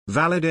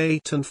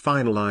 Validate and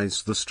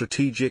finalize the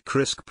strategic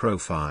risk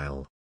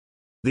profile.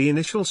 The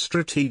initial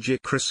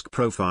strategic risk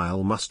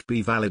profile must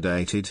be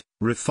validated,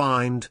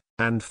 refined,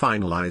 and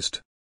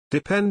finalized.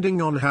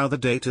 Depending on how the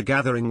data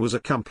gathering was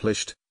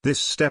accomplished, this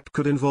step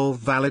could involve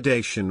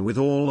validation with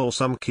all or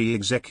some key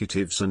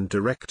executives and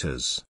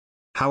directors.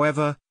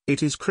 However,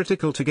 it is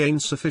critical to gain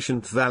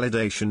sufficient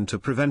validation to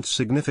prevent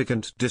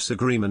significant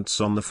disagreements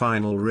on the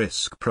final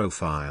risk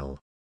profile.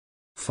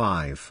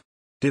 5.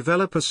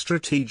 Develop a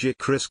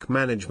strategic risk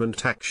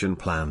management action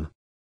plan.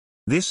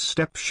 This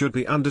step should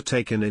be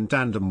undertaken in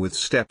tandem with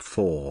step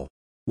 4.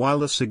 While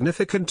the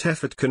significant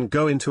effort can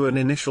go into an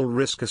initial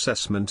risk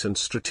assessment and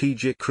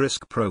strategic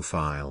risk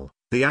profile,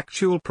 the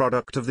actual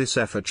product of this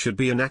effort should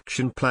be an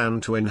action plan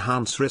to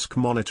enhance risk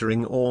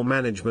monitoring or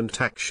management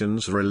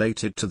actions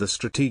related to the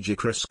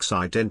strategic risks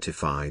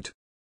identified.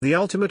 The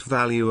ultimate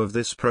value of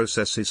this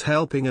process is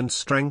helping and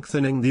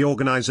strengthening the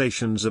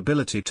organization's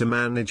ability to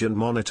manage and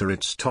monitor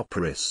its top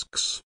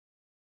risks.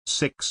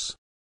 6.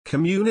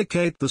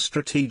 Communicate the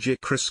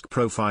strategic risk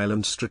profile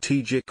and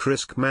strategic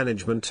risk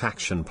management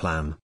action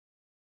plan.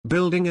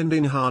 Building and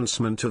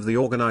enhancement of the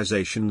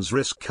organization's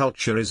risk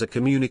culture is a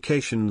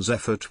communications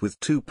effort with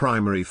two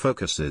primary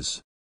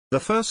focuses. The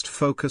first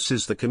focus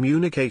is the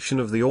communication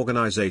of the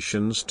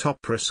organization's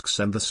top risks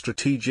and the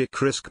strategic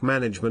risk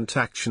management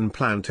action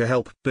plan to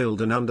help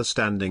build an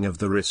understanding of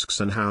the risks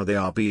and how they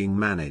are being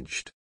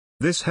managed.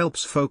 This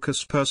helps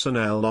focus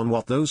personnel on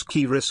what those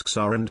key risks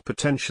are and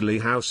potentially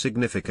how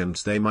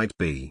significant they might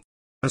be.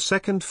 A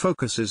second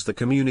focus is the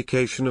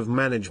communication of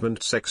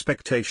management's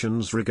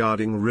expectations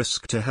regarding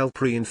risk to help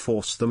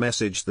reinforce the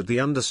message that the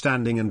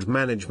understanding and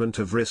management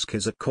of risk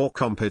is a core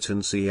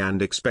competency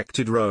and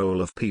expected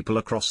role of people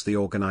across the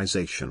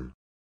organization.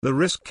 The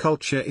risk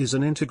culture is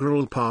an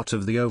integral part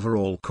of the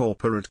overall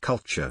corporate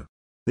culture.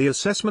 The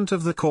assessment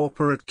of the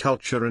corporate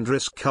culture and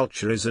risk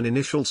culture is an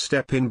initial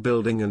step in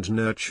building and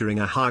nurturing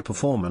a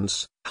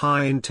high-performance,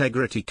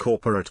 high-integrity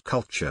corporate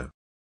culture.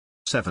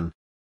 7.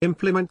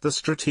 Implement the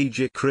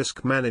strategic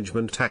risk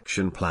management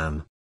action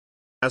plan.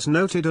 As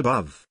noted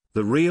above,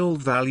 the real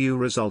value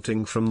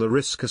resulting from the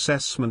risk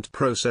assessment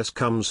process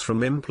comes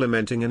from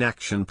implementing an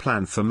action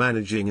plan for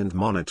managing and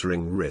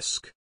monitoring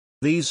risk.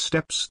 These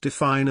steps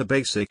define a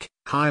basic,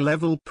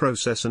 high-level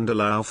process and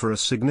allow for a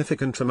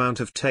significant amount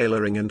of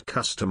tailoring and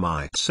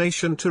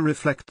customization to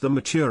reflect the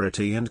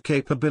maturity and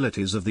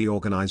capabilities of the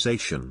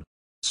organization.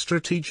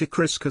 Strategic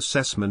risk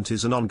assessment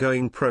is an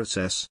ongoing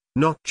process,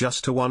 not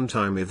just a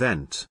one-time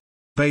event.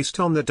 Based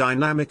on the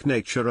dynamic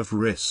nature of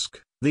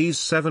risk, these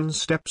 7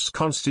 steps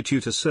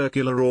constitute a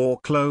circular or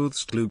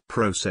closed-loop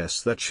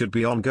process that should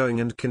be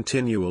ongoing and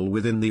continual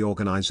within the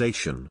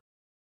organization.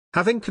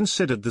 Having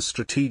considered the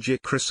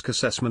strategic risk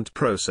assessment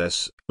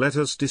process, let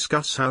us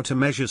discuss how to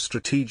measure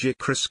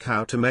strategic risk.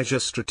 How to measure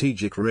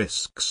strategic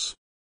risks.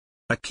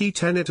 A key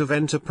tenet of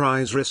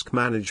enterprise risk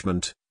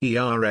management,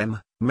 ERM,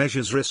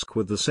 measures risk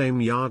with the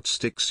same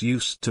yardsticks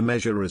used to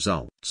measure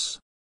results.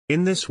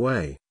 In this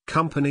way,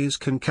 companies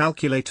can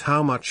calculate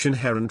how much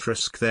inherent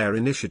risk their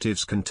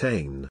initiatives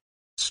contain.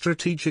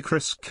 Strategic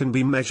risk can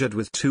be measured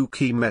with 2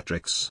 key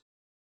metrics.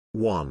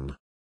 1.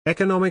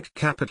 Economic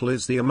capital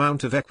is the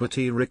amount of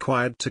equity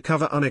required to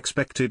cover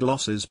unexpected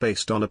losses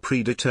based on a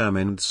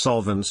predetermined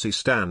solvency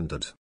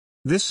standard.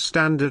 This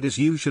standard is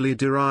usually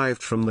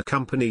derived from the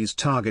company's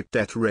target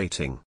debt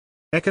rating.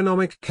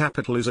 Economic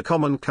capital is a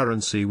common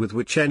currency with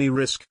which any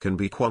risk can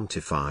be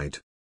quantified.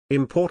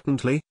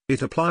 Importantly,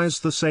 it applies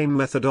the same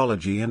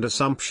methodology and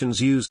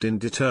assumptions used in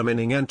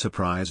determining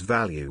enterprise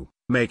value,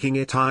 making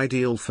it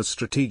ideal for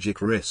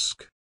strategic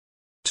risk.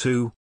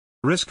 2.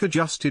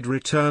 Risk-adjusted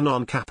return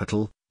on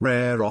capital,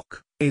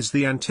 RAROC, is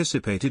the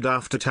anticipated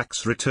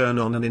after-tax return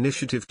on an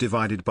initiative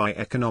divided by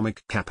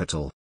economic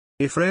capital.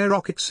 If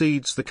RAROC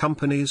exceeds the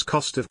company's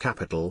cost of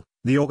capital,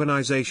 the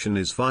organization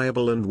is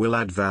viable and will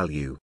add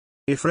value.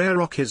 If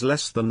RAROC is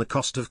less than the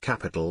cost of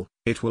capital,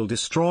 it will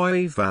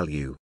destroy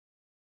value.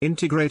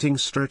 Integrating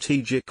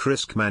strategic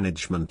risk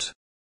management.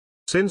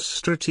 Since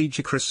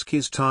strategic risk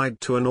is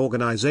tied to an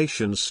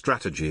organization's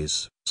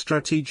strategies,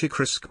 strategic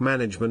risk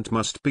management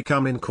must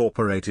become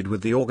incorporated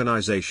with the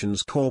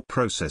organization's core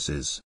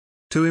processes.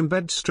 To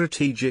embed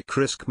strategic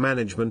risk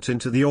management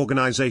into the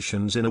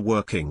organization's inner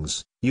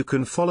workings, you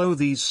can follow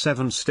these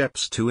 7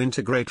 steps to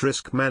integrate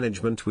risk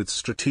management with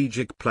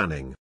strategic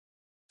planning.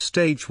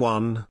 Stage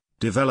 1.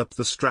 Develop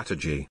the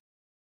strategy.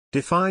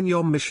 Define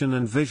your mission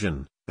and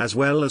vision, as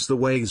well as the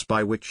ways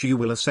by which you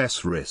will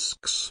assess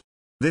risks.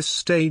 This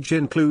stage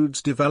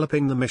includes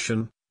developing the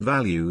mission,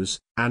 values,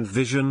 and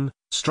vision,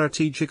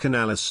 strategic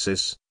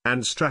analysis,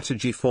 and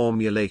strategy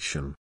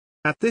formulation.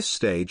 At this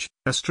stage,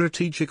 a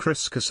strategic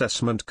risk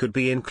assessment could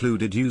be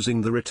included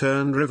using the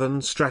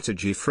return-driven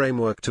strategy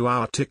framework to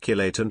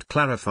articulate and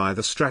clarify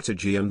the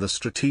strategy and the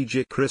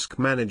strategic risk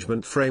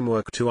management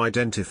framework to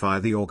identify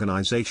the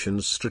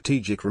organization's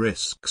strategic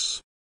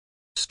risks.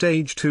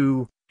 Stage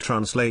 2.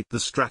 Translate the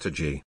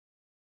strategy.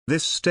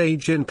 This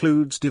stage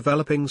includes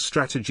developing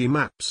strategy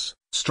maps,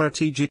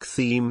 strategic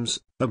themes,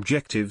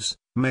 objectives,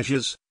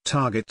 measures,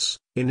 targets,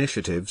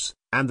 initiatives,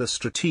 and the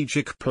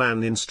strategic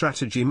plan in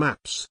strategy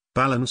maps,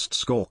 balanced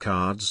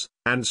scorecards,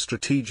 and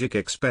strategic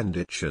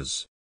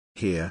expenditures.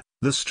 Here,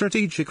 the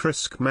strategic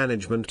risk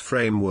management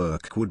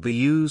framework would be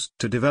used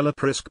to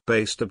develop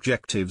risk-based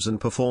objectives and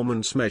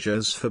performance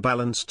measures for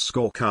balanced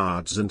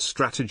scorecards and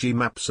strategy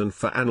maps and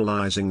for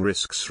analyzing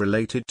risks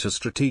related to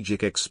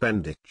strategic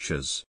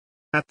expenditures.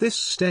 At this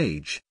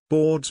stage,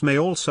 boards may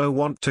also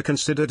want to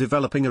consider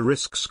developing a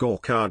risk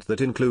scorecard that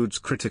includes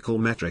critical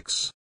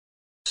metrics.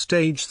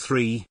 Stage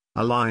 3,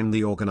 align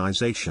the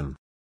organization.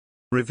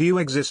 Review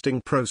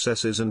existing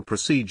processes and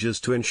procedures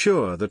to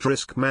ensure that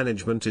risk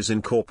management is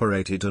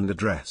incorporated and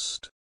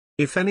addressed.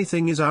 If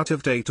anything is out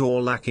of date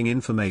or lacking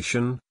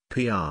information,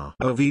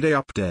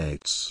 PROVD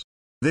updates.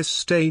 This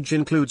stage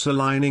includes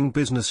aligning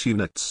business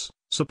units,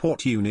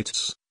 support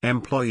units,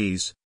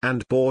 employees,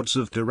 and boards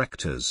of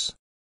directors.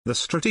 The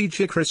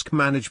Strategic Risk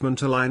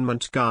Management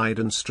Alignment Guide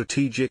and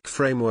Strategic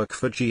Framework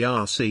for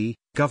GRC,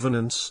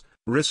 Governance,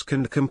 Risk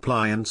and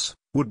Compliance,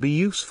 would be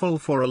useful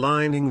for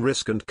aligning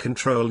risk and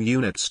control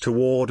units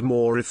toward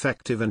more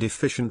effective and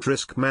efficient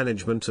risk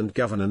management and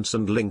governance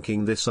and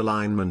linking this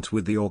alignment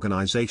with the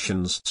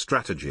organization's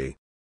strategy.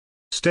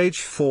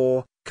 Stage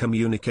 4,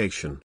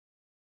 Communication.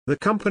 The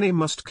company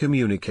must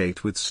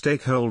communicate with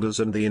stakeholders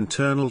and the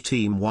internal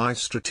team why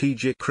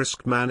strategic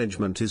risk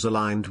management is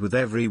aligned with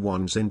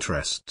everyone's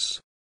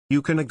interests.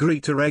 You can agree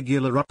to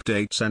regular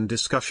updates and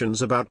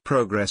discussions about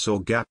progress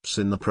or gaps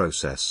in the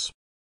process.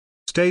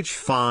 Stage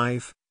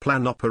 5,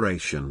 Plan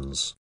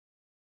operations.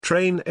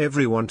 Train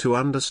everyone to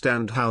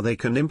understand how they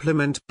can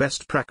implement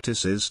best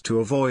practices to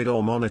avoid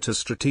or monitor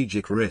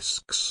strategic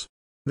risks.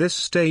 This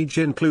stage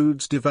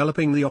includes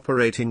developing the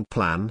operating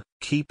plan,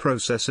 key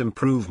process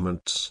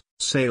improvements,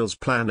 sales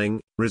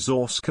planning,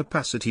 resource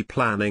capacity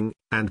planning,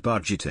 and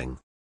budgeting.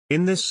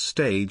 In this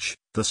stage,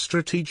 the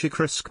Strategic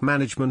Risk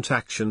Management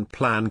Action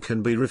Plan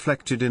can be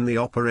reflected in the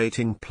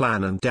operating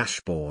plan and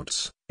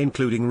dashboards,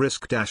 including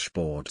risk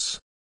dashboards.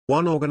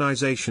 One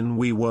organization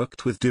we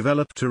worked with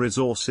developed a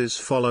resources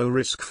follow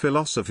risk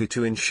philosophy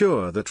to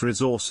ensure that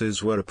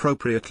resources were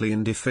appropriately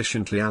and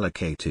efficiently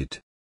allocated.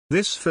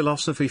 This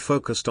philosophy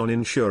focused on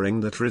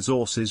ensuring that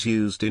resources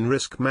used in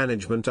risk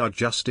management are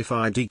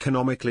justified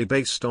economically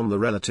based on the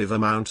relative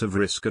amount of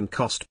risk and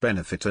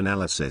cost-benefit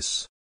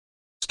analysis.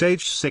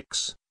 Stage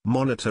 6,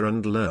 Monitor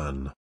and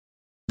learn.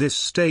 This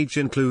stage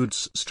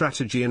includes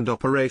strategy and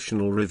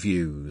operational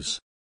reviews.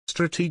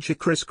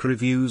 Strategic risk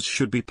reviews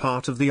should be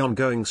part of the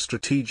ongoing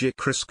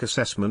strategic risk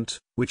assessment,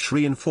 which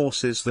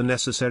reinforces the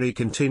necessary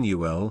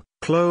continual,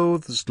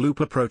 closed-loop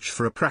approach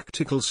for a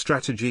practical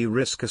strategy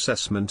risk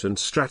assessment and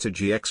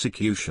strategy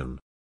execution.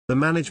 The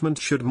management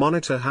should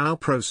monitor how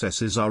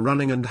processes are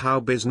running and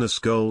how business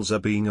goals are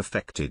being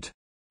affected.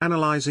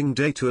 Analyzing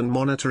data and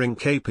monitoring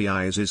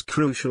KPIs is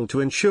crucial to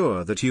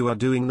ensure that you are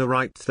doing the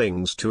right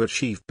things to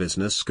achieve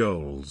business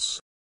goals.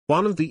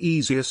 One of the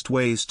easiest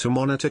ways to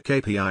monitor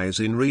KPIs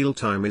in real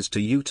time is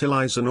to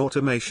utilize an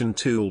automation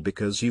tool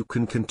because you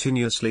can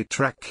continuously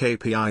track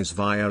KPIs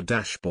via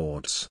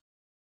dashboards.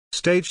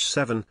 Stage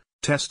 7,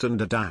 Test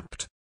and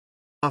adapt.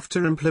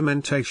 After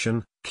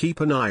implementation, keep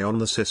an eye on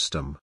the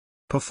system.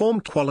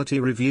 Perform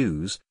quality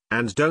reviews,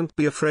 and don't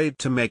be afraid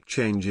to make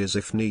changes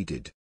if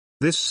needed.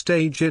 This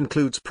stage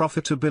includes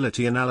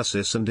profitability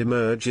analysis and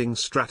emerging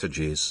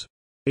strategies.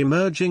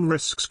 Emerging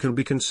risks can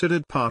be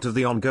considered part of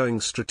the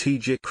ongoing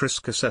strategic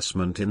risk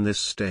assessment in this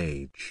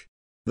stage.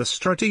 The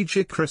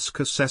strategic risk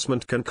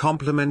assessment can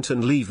complement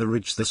and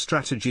leverage the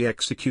strategy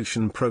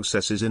execution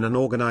processes in an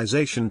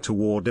organization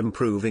toward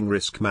improving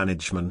risk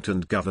management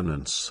and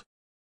governance.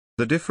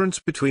 The difference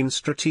between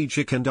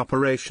strategic and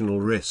operational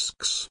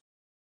risks.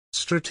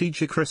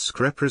 Strategic risk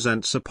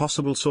represents a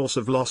possible source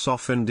of loss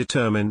often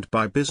determined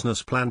by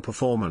business plan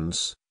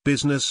performance,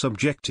 business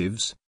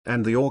objectives,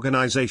 and the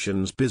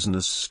organization's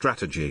business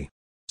strategy.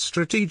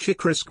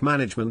 Strategic risk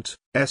management,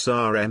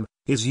 SRM,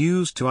 is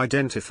used to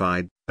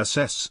identify,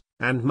 assess,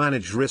 and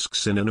manage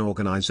risks in an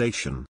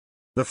organization.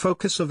 The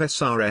focus of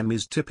SRM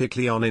is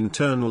typically on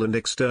internal and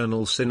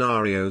external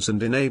scenarios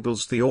and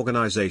enables the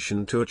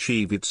organization to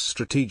achieve its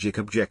strategic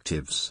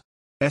objectives.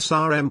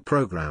 SRM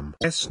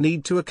programs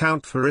need to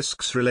account for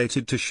risks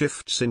related to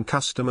shifts in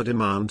customer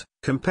demand,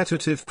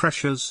 competitive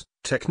pressures,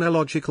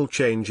 technological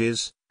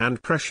changes,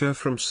 and pressure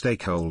from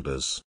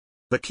stakeholders.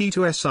 The key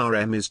to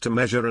SRM is to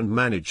measure and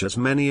manage as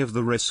many of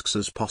the risks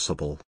as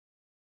possible.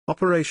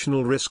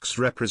 Operational risks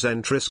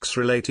represent risks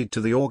related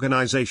to the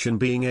organization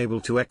being able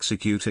to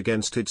execute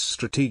against its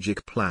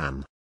strategic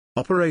plan.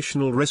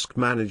 Operational risk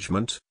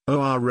management,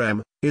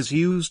 ORM, is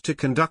used to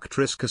conduct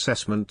risk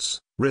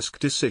assessments, risk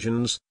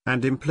decisions,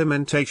 and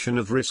implementation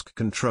of risk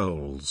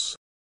controls.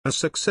 A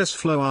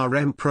successful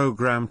ORM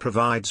program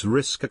provides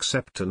risk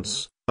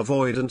acceptance,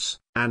 avoidance,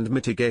 and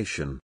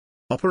mitigation.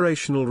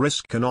 Operational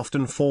risk can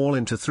often fall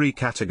into three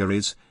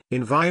categories: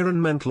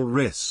 environmental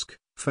risk,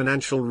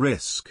 financial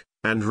risk,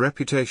 and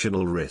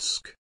reputational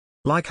risk.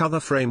 Like other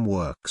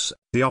frameworks,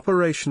 the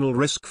operational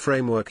risk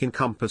framework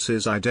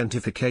encompasses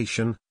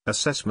identification,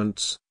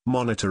 assessments,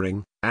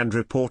 monitoring, and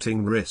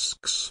reporting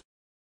risks.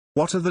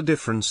 What are the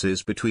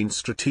differences between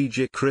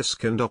strategic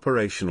risk and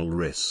operational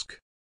risk?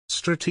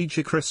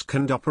 Strategic risk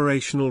and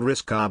operational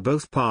risk are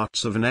both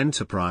parts of an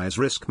enterprise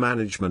risk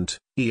management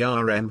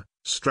ERM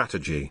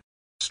strategy.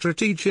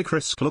 Strategic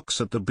risk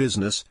looks at the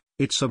business,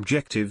 its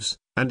objectives,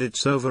 and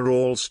its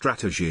overall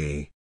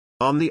strategy.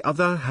 On the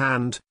other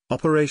hand,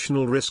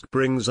 operational risk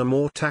brings a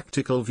more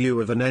tactical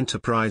view of an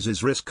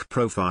enterprise's risk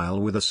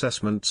profile with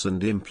assessments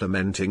and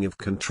implementing of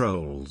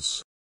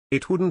controls.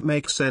 It wouldn't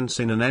make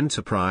sense in an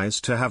enterprise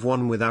to have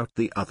one without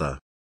the other.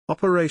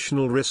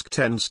 Operational risk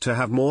tends to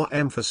have more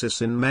emphasis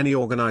in many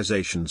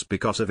organizations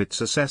because of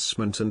its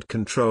assessment and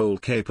control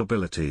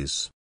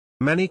capabilities.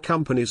 Many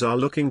companies are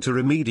looking to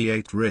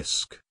remediate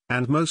risk,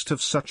 and most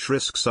of such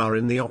risks are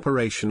in the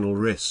operational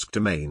risk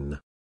domain.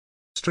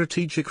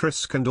 Strategic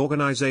risk and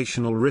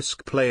organizational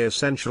risk play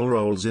essential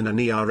roles in an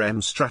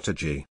ERM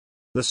strategy.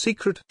 The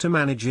secret to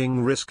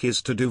managing risk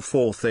is to do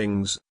 4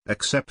 things: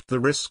 accept the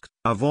risk,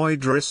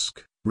 avoid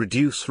risk,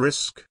 reduce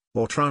risk,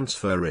 or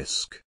transfer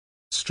risk.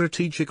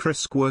 Strategic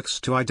risk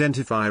works to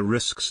identify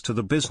risks to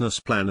the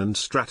business plan and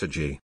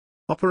strategy.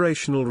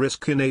 Operational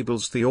risk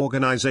enables the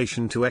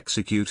organization to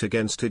execute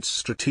against its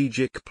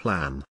strategic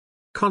plan.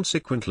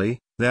 Consequently,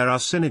 there are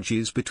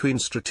synergies between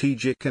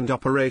strategic and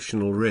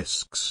operational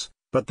risks,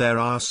 but there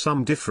are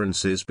some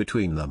differences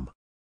between them.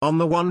 On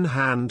the one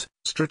hand,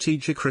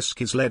 strategic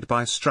risk is led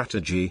by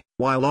strategy,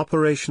 while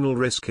operational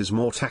risk is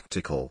more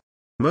tactical.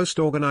 Most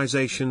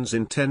organizations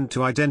intend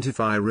to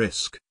identify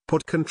risk,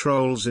 put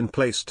controls in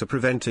place to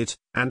prevent it,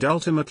 and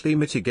ultimately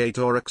mitigate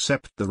or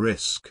accept the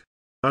risk.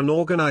 An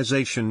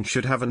organization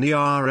should have an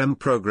ERM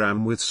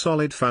program with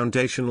solid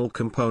foundational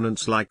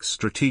components like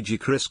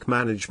strategic risk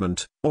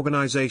management,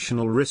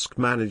 organizational risk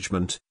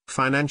management,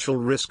 financial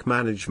risk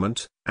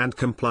management, and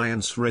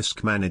compliance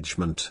risk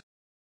management.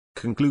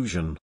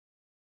 Conclusion: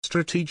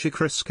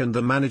 strategic risk and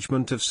the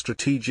management of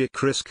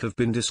strategic risk have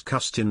been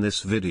discussed in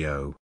this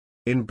video.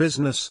 In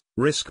business,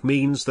 risk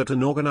means that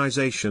an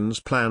organization's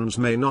plans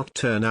may not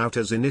turn out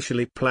as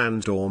initially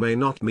planned or may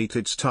not meet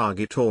its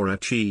target or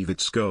achieve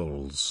its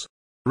goals.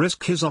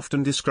 Risk is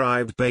often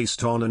described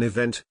based on an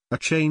event, a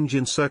change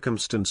in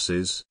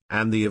circumstances,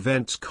 and the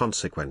event's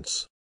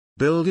consequence.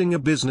 Building a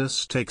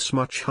business takes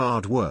much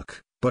hard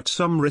work, but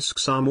some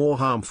risks are more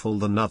harmful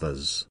than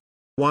others.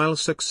 While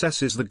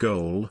success is the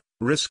goal,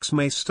 risks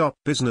may stop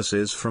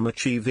businesses from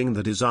achieving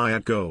the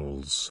desired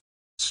goals.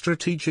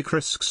 Strategic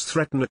risks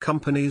threaten a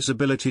company's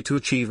ability to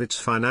achieve its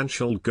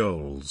financial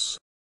goals.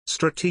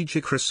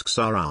 Strategic risks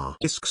are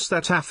risks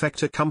that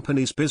affect a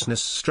company's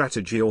business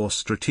strategy or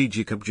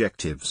strategic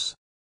objectives.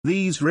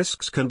 These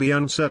risks can be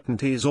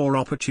uncertainties or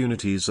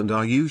opportunities and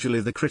are usually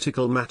the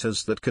critical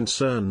matters that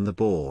concern the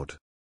board.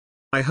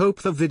 I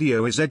hope the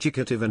video is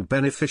educative and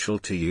beneficial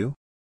to you.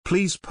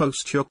 Please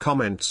post your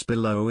comments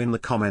below in the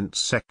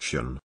comments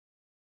section.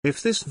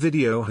 If this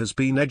video has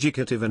been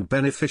educative and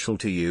beneficial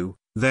to you,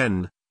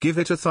 then give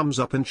it a thumbs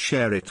up and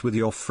share it with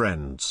your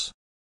friends.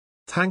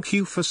 Thank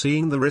you for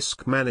seeing the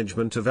Risk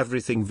Management of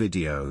Everything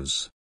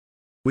videos.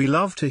 We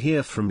love to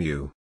hear from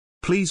you.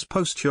 Please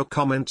post your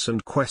comments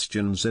and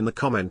questions in the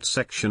comment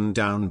section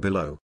down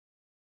below.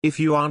 If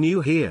you are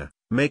new here,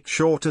 make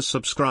sure to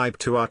subscribe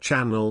to our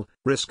channel,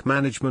 Risk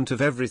Management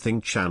of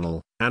Everything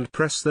channel, and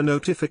press the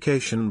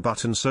notification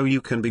button so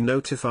you can be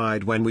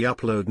notified when we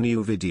upload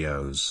new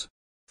videos.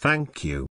 Thank you.